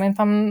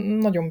szerintem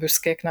nagyon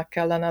büszkéknek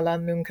kellene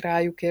lennünk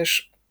rájuk,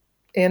 és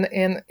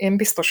én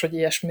biztos, hogy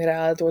ilyesmire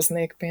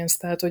áldoznék pénzt,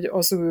 tehát hogy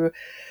az ő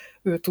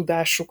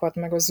tudásukat,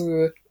 meg az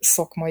ő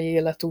szakmai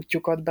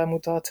életútjukat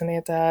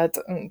bemutatni,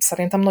 tehát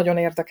szerintem nagyon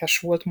érdekes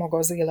volt maga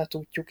az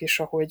életútjuk is,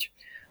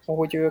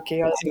 ahogy ők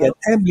éltek. Igen,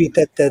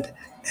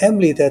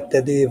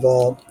 említetted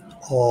Éva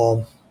a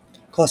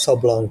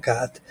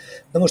Casablancát.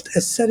 Na most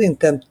ez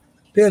szerintem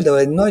például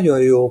egy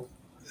nagyon jó,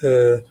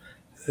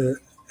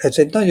 ez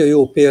egy nagyon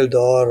jó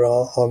példa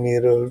arra,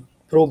 amiről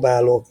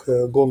próbálok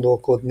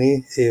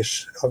gondolkodni,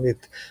 és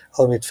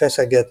amit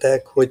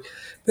feszegetek, hogy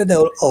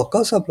például a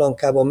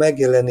Casablancában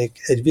megjelenik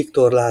egy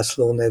Viktor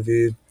László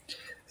nevű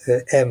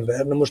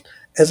ember. Na most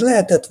ez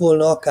lehetett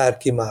volna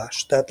akárki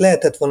más, tehát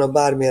lehetett volna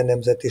bármilyen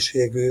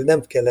nemzetiségű,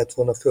 nem kellett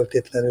volna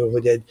föltétlenül,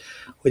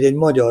 hogy egy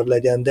magyar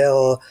legyen, de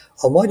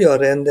a magyar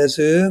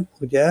rendező,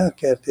 ugye,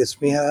 Kertész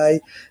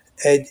Mihály,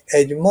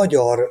 egy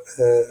magyar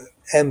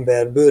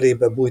ember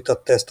bőrébe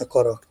bújtatta ezt a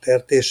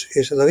karaktert,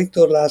 és ez a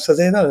Viktor László az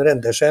egy nagyon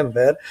rendes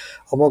ember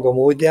a maga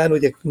módján,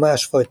 ugye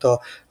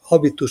másfajta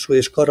habitusú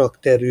és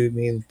karakterű,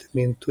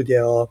 mint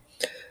ugye a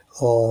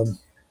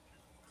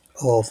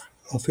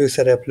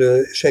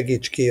főszereplő,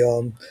 segíts ki,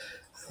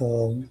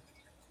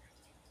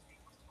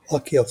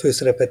 aki a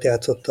főszerepet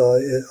játszotta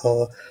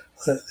a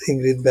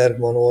Ingrid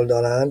Bergman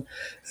oldalán,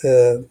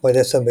 majd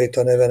eszembe jut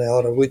a neve, ne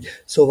haragudj.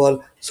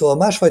 Szóval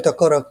másfajta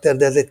karakter,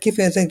 de ez egy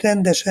kifejezetten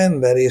rendes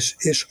ember,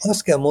 és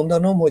azt kell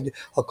mondanom, hogy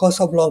a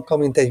Casablanca,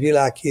 mint egy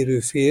világhírű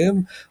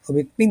film,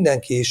 amit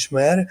mindenki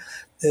ismer,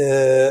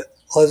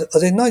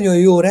 az egy nagyon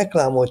jó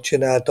reklámot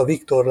csinált a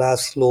Viktor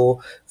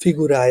László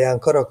figuráján,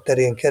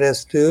 karakterén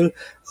keresztül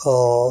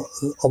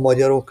a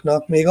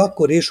magyaroknak, még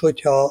akkor is,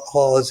 hogyha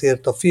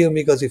azért a film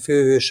igazi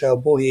főhőse a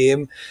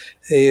bohém,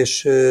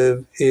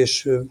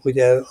 és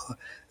ugye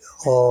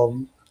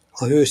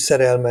a hős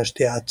szerelmest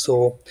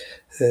játszó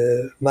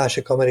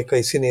másik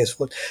amerikai színész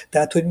volt.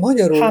 Tehát, hogy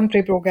magyarul...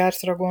 Humphrey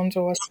Bogartra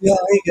gondolsz. Ja,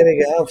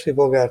 igen, Humphrey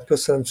Bogart,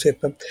 köszönöm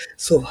szépen.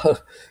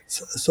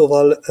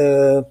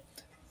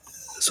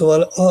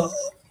 Szóval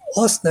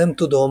azt nem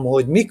tudom,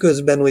 hogy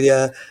miközben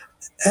ugye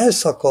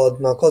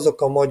elszakadnak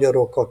azok a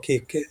magyarok,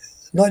 akik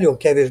nagyon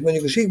kevés,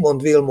 mondjuk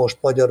Zsigmond Vilmost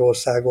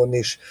Magyarországon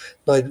is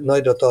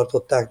nagyra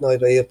tartották,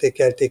 nagyra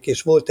értékelték,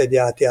 és volt egy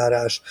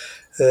átjárás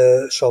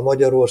a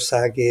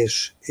Magyarország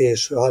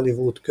és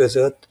Hollywood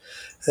között,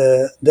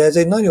 de ez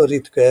egy nagyon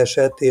ritka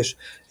eset, és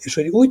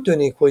hogy úgy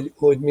tűnik,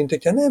 hogy mint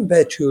hogyha nem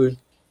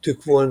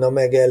becsültük volna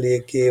meg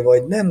eléggé,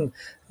 vagy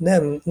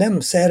nem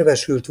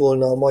szervesült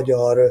volna a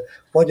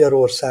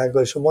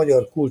Magyarországgal és a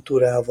magyar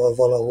kultúrával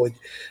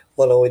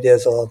valahogy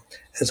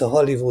ez a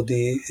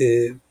hollywoodi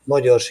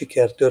magyar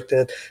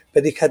sikertörténet,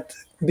 pedig hát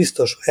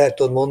biztos el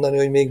tudod mondani,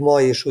 hogy még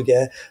ma is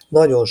ugye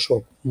nagyon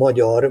sok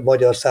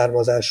magyar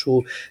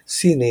származású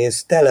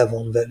színész, tele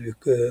van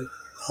velük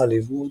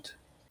Hollywood.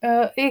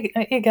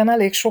 Igen,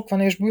 elég sok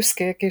van, és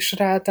büszkék is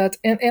rá. Tehát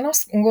én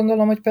azt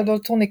gondolom, hogy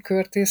például Tony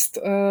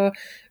Curtis-t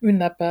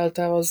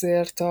ünnepelte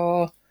azért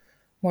a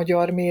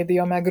magyar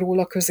média, meg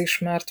róla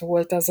közismert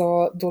volt ez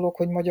a dolog,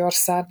 hogy magyar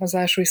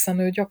származású, hiszen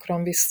ő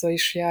gyakran vissza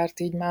is járt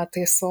így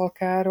Máté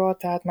Szalkára,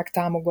 tehát meg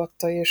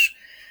támogatta is.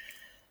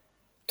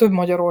 Több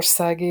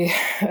magyarországi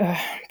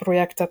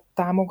projektet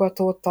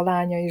támogatott, a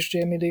lánya is,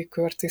 Jamie Lee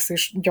Curtis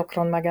is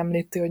gyakran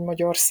megemlíti, hogy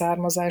magyar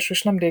származású,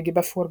 és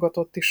nemrégibe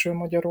forgatott is ő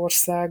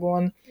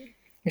Magyarországon,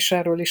 és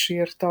erről is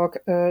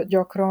írtak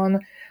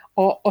gyakran.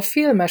 A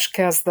filmes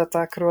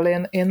kezdetekről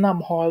én nem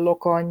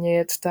hallok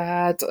annyit,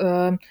 tehát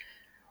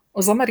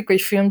az amerikai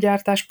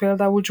filmgyártás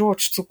például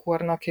George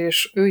Cukornak,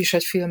 és ő is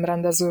egy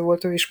filmrendező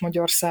volt, ő is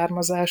magyar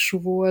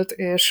származású volt,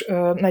 és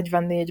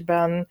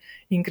 44-ben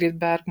Ingrid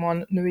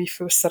Bergman női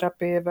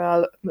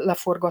főszerepével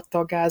leforgatta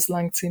a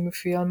Gázláng című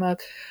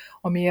filmet,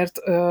 amiért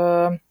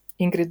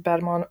Ingrid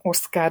Bergman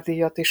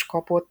Oscar-díjat is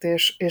kapott,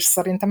 és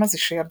szerintem ez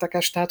is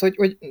érdekes, tehát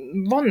hogy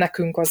van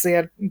nekünk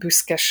azért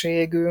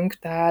büszkeségünk,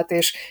 tehát,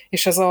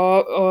 és ez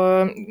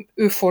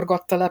ő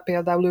forgatta le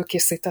például, ő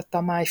készítette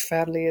a My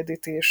Fair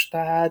Lady-t is,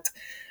 tehát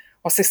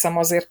azt hiszem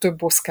azért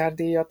több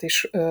Oscar-díjat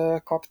is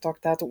kaptak,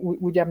 tehát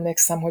úgy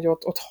emlékszem, hogy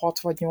ott 6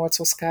 vagy 8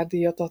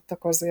 Oscar-díjat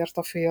adtak azért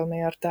a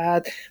filmért,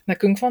 tehát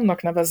nekünk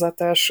vannak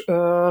nevezetes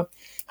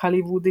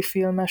hollywoodi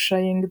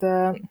filmeseink,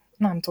 de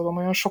nem tudom,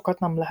 olyan sokat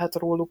nem lehet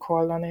róluk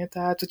hallani,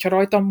 tehát hogyha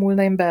rajtam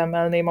múlna, én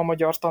beemelném a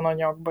magyar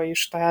tananyagba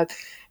is, tehát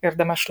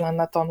érdemes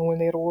lenne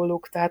tanulni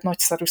róluk, tehát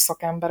nagyszerű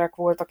szakemberek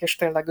voltak, és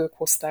tényleg ők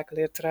hozták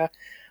létre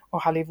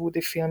a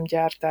hollywoodi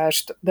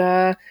filmgyártást,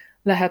 de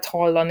lehet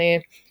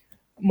hallani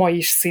ma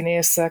is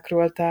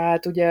színészekről,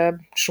 tehát ugye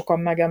sokan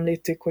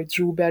megemlítik, hogy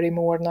Drew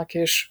Barrymore-nak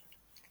is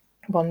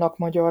vannak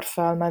magyar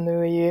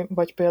felmenői,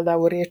 vagy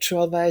például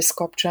Rachel Weisz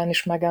kapcsán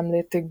is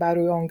megemlítik, bár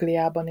ő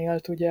Angliában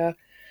élt ugye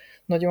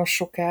nagyon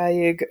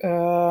sokáig,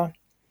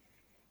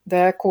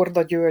 de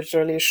Korda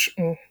Györgyről is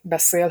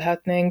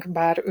beszélhetnénk,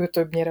 bár ő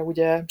többnyire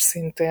ugye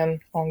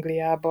szintén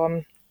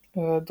Angliában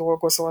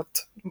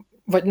dolgozott,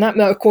 vagy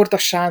nem, Korda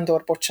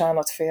Sándor,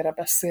 bocsánat,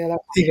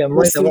 félrebeszélek. Igen,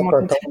 majdnem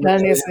akartam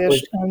mondani,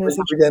 elnézést.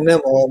 hogy ugye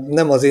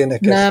nem az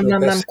énekesről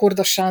Nem,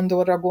 Korda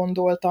Sándorra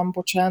gondoltam,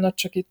 bocsánat,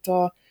 csak itt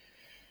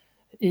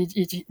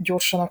így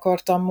gyorsan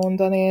akartam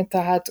mondani,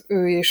 tehát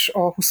ő is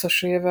a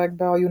 20-as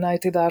években a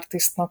United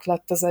Artistnak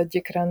lett az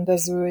egyik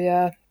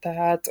rendezője,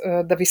 tehát,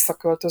 de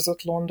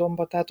visszaköltözött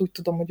Londonba, tehát úgy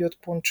tudom, hogy őt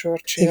pont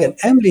Churchill. Igen,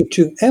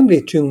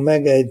 említsünk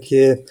meg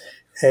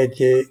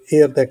egy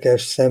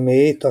érdekes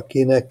személyt,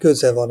 akinek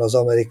köze van az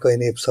amerikai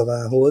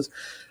népszavához.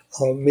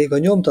 Még a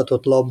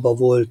nyomtatott lapban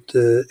volt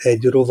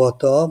egy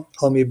rovata,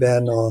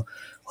 amiben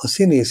a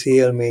színészi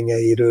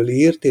élményeiről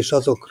írt, és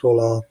azokról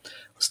a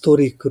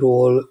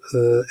sztorikról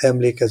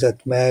emlékezett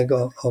meg,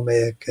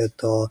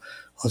 amelyeket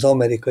az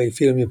amerikai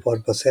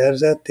filmiparba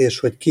szerzett, és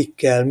hogy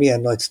kikkel,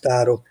 milyen nagy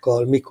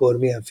sztárokkal, mikor,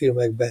 milyen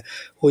filmekben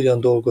hogyan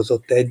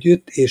dolgozott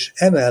együtt, és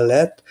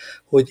emellett,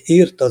 hogy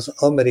írt az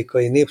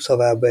amerikai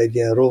népszavába egy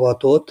ilyen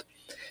rovatot,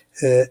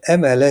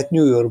 emellett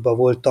New Yorkban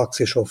volt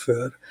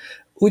taxisofőr.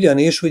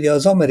 Ugyanis ugye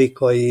az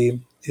amerikai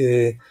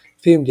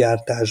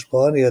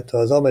filmgyártásban, illetve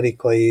az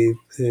amerikai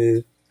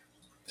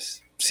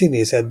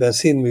színészetben,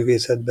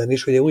 színművészetben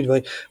is, ugye úgy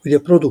van, hogy a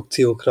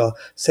produkciókra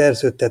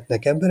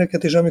szerződtetnek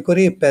embereket, és amikor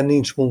éppen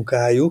nincs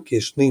munkájuk,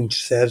 és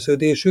nincs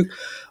szerződésük,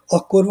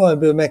 akkor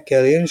valamiből meg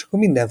kell élni, és akkor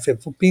mindenféle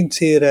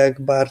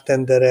pincérek,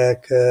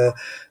 bartenderek,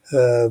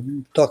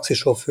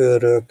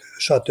 taxisofőrök,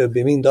 stb.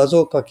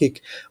 Mindazok,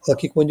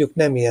 akik mondjuk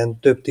nem ilyen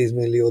több 10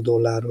 millió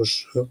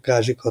dolláros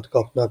gázsikat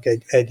kapnak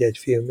egy-egy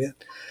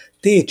filmért.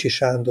 Técsi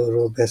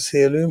Sándorról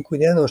beszélünk,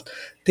 ugye most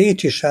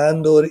Técsi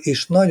Sándor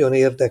is nagyon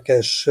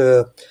érdekes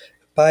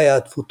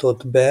pályát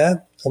futott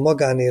be, a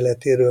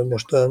magánéletéről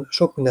most olyan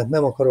sok mindent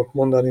nem akarok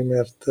mondani,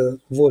 mert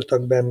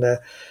voltak benne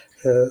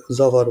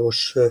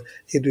zavaros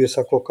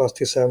időszakok, azt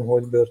hiszem,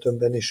 hogy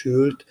börtönben is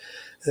ült,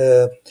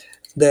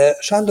 de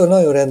Sándor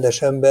nagyon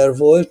rendes ember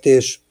volt,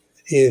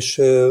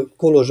 és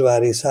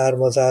kolozsvári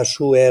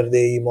származású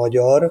erdélyi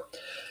magyar,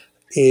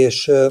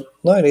 és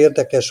nagyon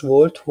érdekes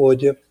volt,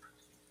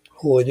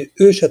 hogy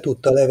ő se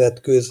tudta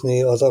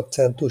levetkőzni az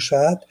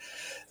akcentusát,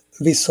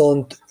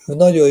 viszont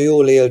nagyon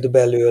jól élt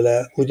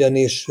belőle,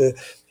 ugyanis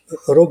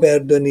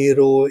Robert De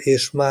Niro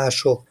és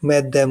mások,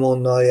 Matt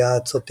Damonnal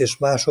játszott és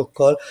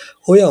másokkal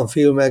olyan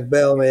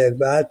filmekbe,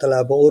 amelyekben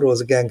általában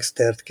orosz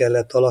gangstert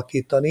kellett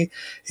alakítani,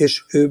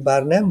 és ő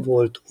bár nem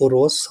volt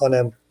orosz,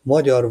 hanem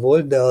magyar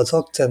volt, de az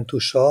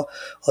akcentusa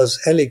az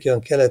elég olyan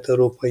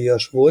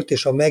kelet-európaias volt,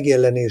 és a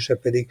megjelenése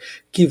pedig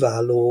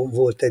kiváló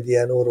volt egy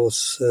ilyen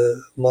orosz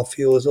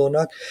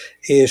mafiózónak,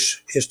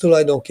 és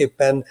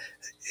tulajdonképpen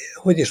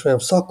hogy is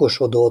mondjam,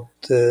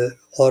 szakosodott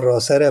arra a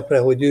szerepre,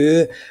 hogy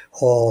ő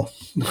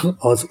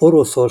az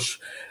oroszos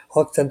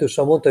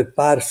akcentusra mondta, hogy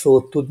pár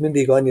szót tud,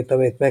 mindig annyit,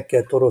 amit meg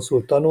kell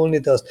oroszul tanulni,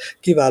 de azt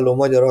kiváló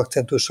magyar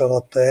akcentussal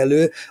adta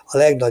elő, a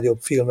legnagyobb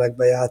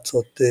filmekben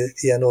játszott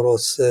ilyen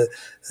orosz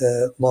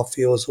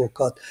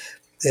mafiózókat.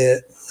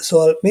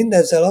 Szóval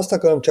mindezzel azt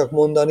akarom csak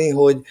mondani,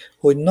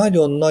 hogy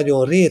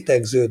nagyon-nagyon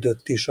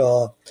rétegződött is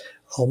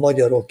a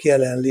magyarok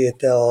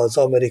jelenléte az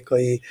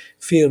amerikai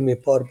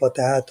filmiparba,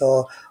 tehát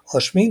a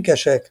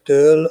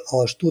sminkesektől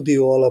a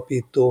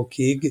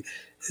stúdióalapítókig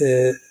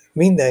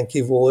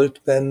mindenki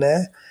volt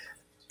benne,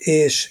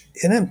 és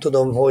én nem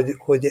tudom,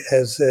 hogy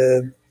ez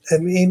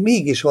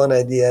mégis van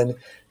egy ilyen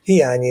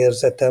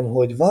hiányérzetem,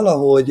 hogy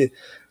valahogy,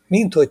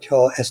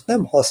 minthogyha ezt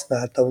nem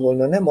használta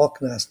volna, nem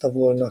aknázta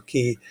volna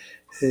ki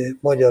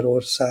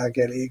Magyarország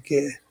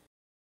eléggé.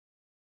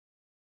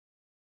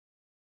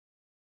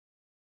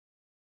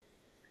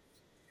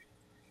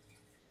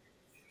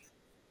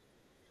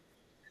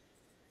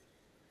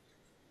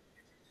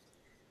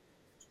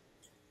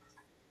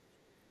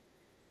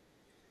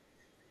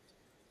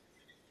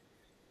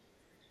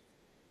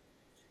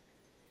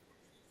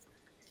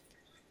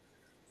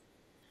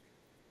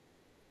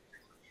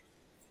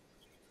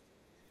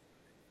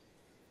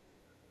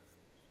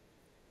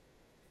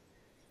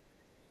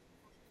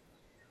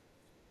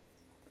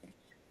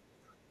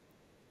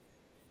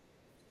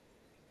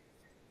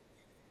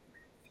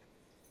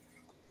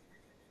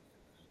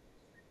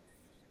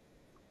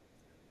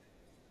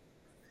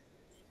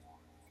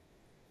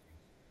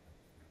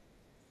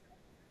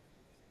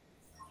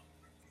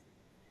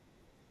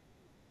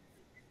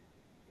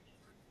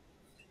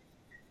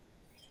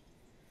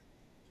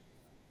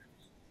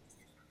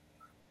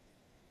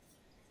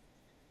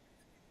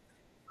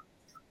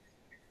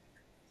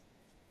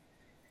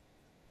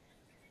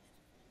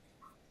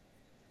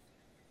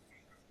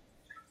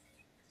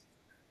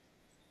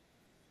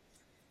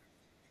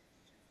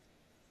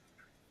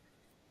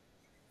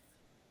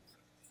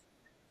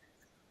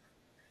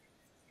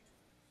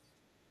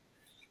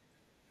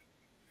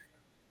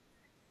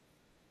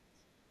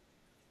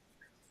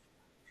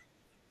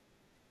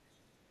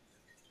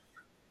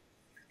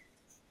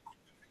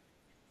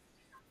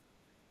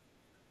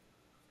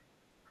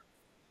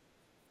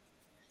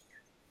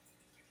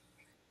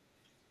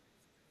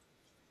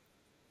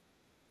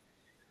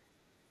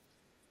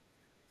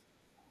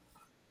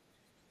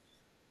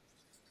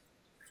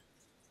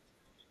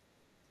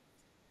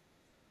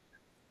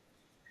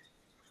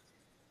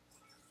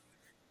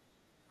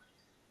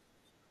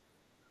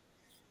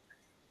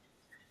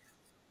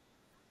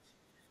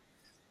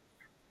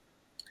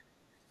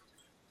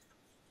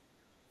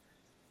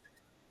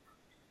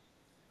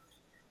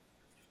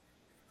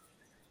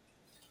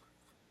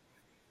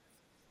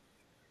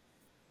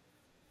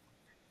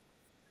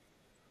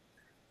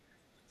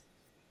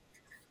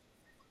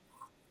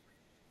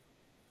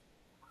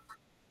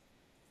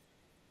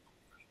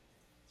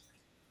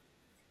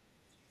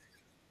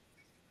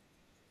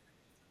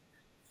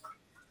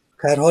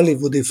 akár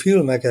hollywoodi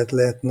filmeket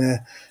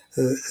lehetne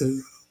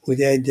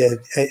ugye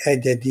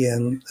egy-egy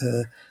ilyen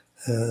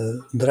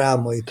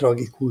drámai,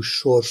 tragikus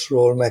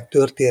sorsról, meg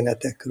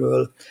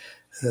történetekről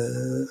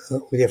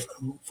ugye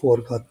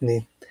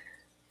forgatni.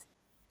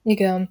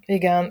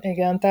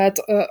 Igen. Tehát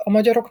a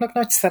magyaroknak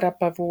nagy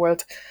szerepe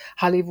volt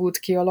Hollywood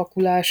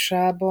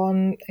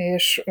kialakulásában,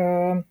 és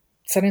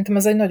szerintem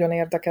ez egy nagyon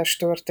érdekes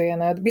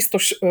történet.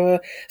 Biztos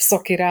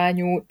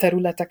szakirányú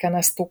területeken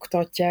ezt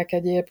oktatják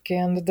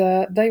egyébként,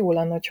 de jó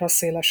lenne, hogyha a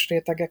széles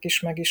rétegek is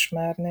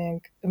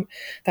megismernénk.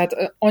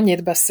 Tehát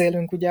annyit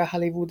beszélünk ugye a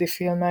hollywoodi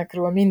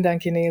filmekről,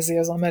 mindenki nézi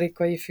az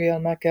amerikai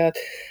filmeket,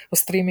 a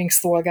streaming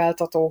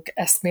szolgáltatók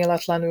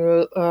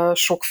eszméletlenül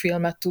sok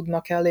filmet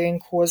tudnak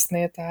elénk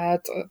hozni,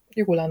 tehát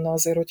jó lenne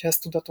azért, hogyha ez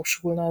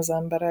tudatosulna az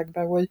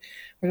emberekbe, hogy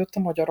ott a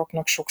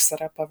magyaroknak sok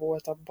szerepe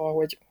volt abban,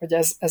 hogy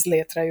ez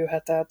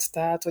létrejöhetett.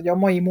 Tehát, hogy a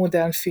mai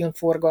modern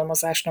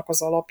filmforgalmazásnak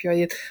az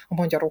alapjait a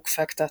magyarok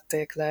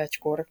fektették le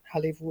egykor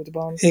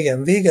Hollywoodban.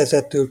 Igen,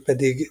 végezetül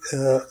pedig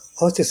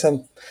azt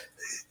hiszem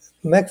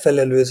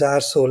megfelelő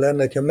zárszó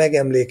lenne, hogyha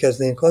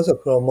megemlékeznénk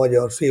azokról a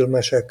magyar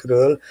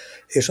filmesekről,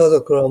 és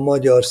azokról a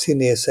magyar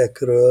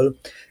színészekről,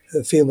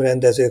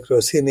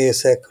 filmrendezőkről,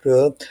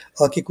 színészekről,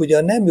 akik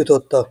ugyan nem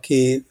jutottak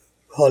ki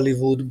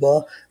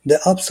Hollywoodba, de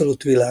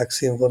abszolút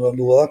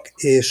világszínvonalúak,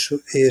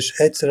 és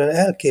egyszerűen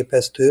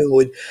elképesztő,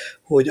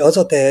 hogy az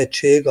a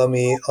tehetség,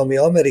 ami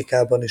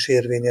Amerikában is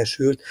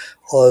érvényesült,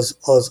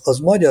 az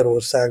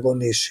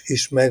Magyarországon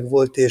is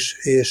megvolt,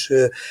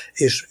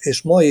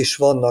 és ma is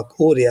vannak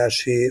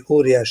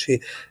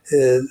óriási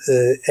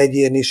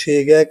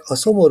egyéniségek. A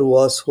szomorú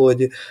az,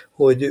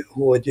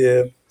 hogy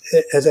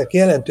ezek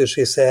jelentős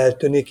része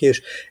eltűnik,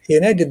 és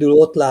én egyedül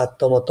ott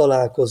láttam a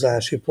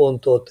találkozási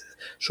pontot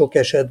sok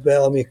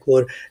esetben,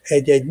 amikor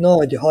egy-egy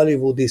nagy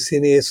hollywoodi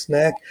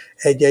színésznek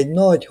egy-egy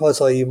nagy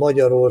hazai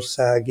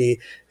magyarországi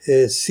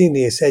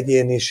színész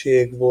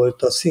egyéniség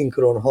volt a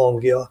szinkron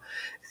hangja,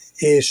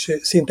 és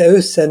szinte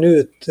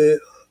összenőtt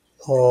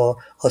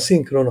a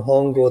szinkron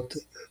hangot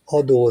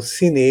adó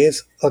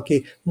színész,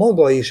 aki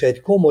maga is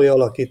egy komoly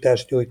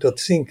alakítást nyújtott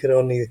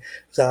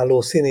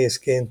szinkronizáló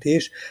színészként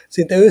is,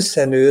 szinte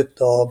összenőtt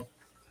a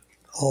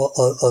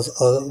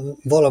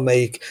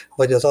valamelyik,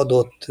 vagy az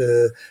adott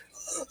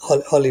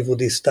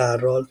hollywoodi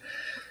sztárral.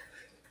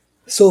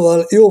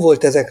 Szóval jó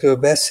volt ezekről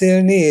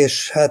beszélni,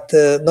 és hát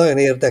nagyon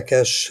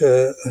érdekes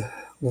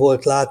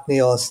volt látni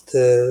azt,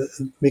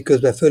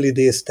 miközben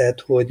fölidézted,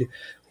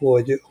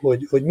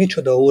 hogy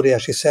micsoda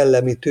óriási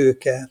szellemi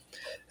tőke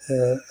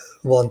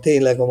van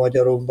tényleg a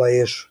magyarokban,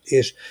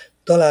 és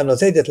talán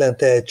az egyetlen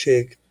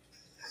tehetség,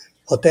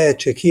 a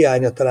tehetség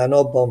hiánya talán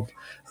abban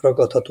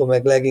ragadható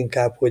meg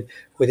leginkább,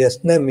 hogy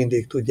ezt nem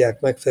mindig tudják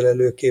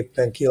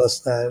megfelelőképpen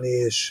kihasználni,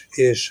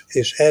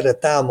 és erre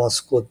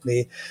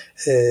támaszkodni,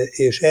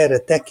 és erre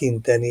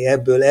tekinteni,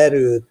 ebből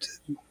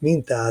erőt,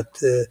 mintát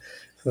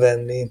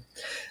venni.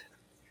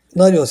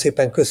 Nagyon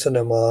szépen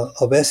köszönöm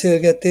a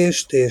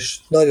beszélgetést, és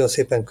nagyon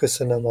szépen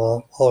köszönöm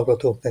a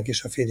hallgatóknak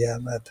is a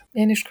figyelmet.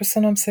 Én is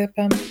köszönöm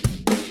szépen.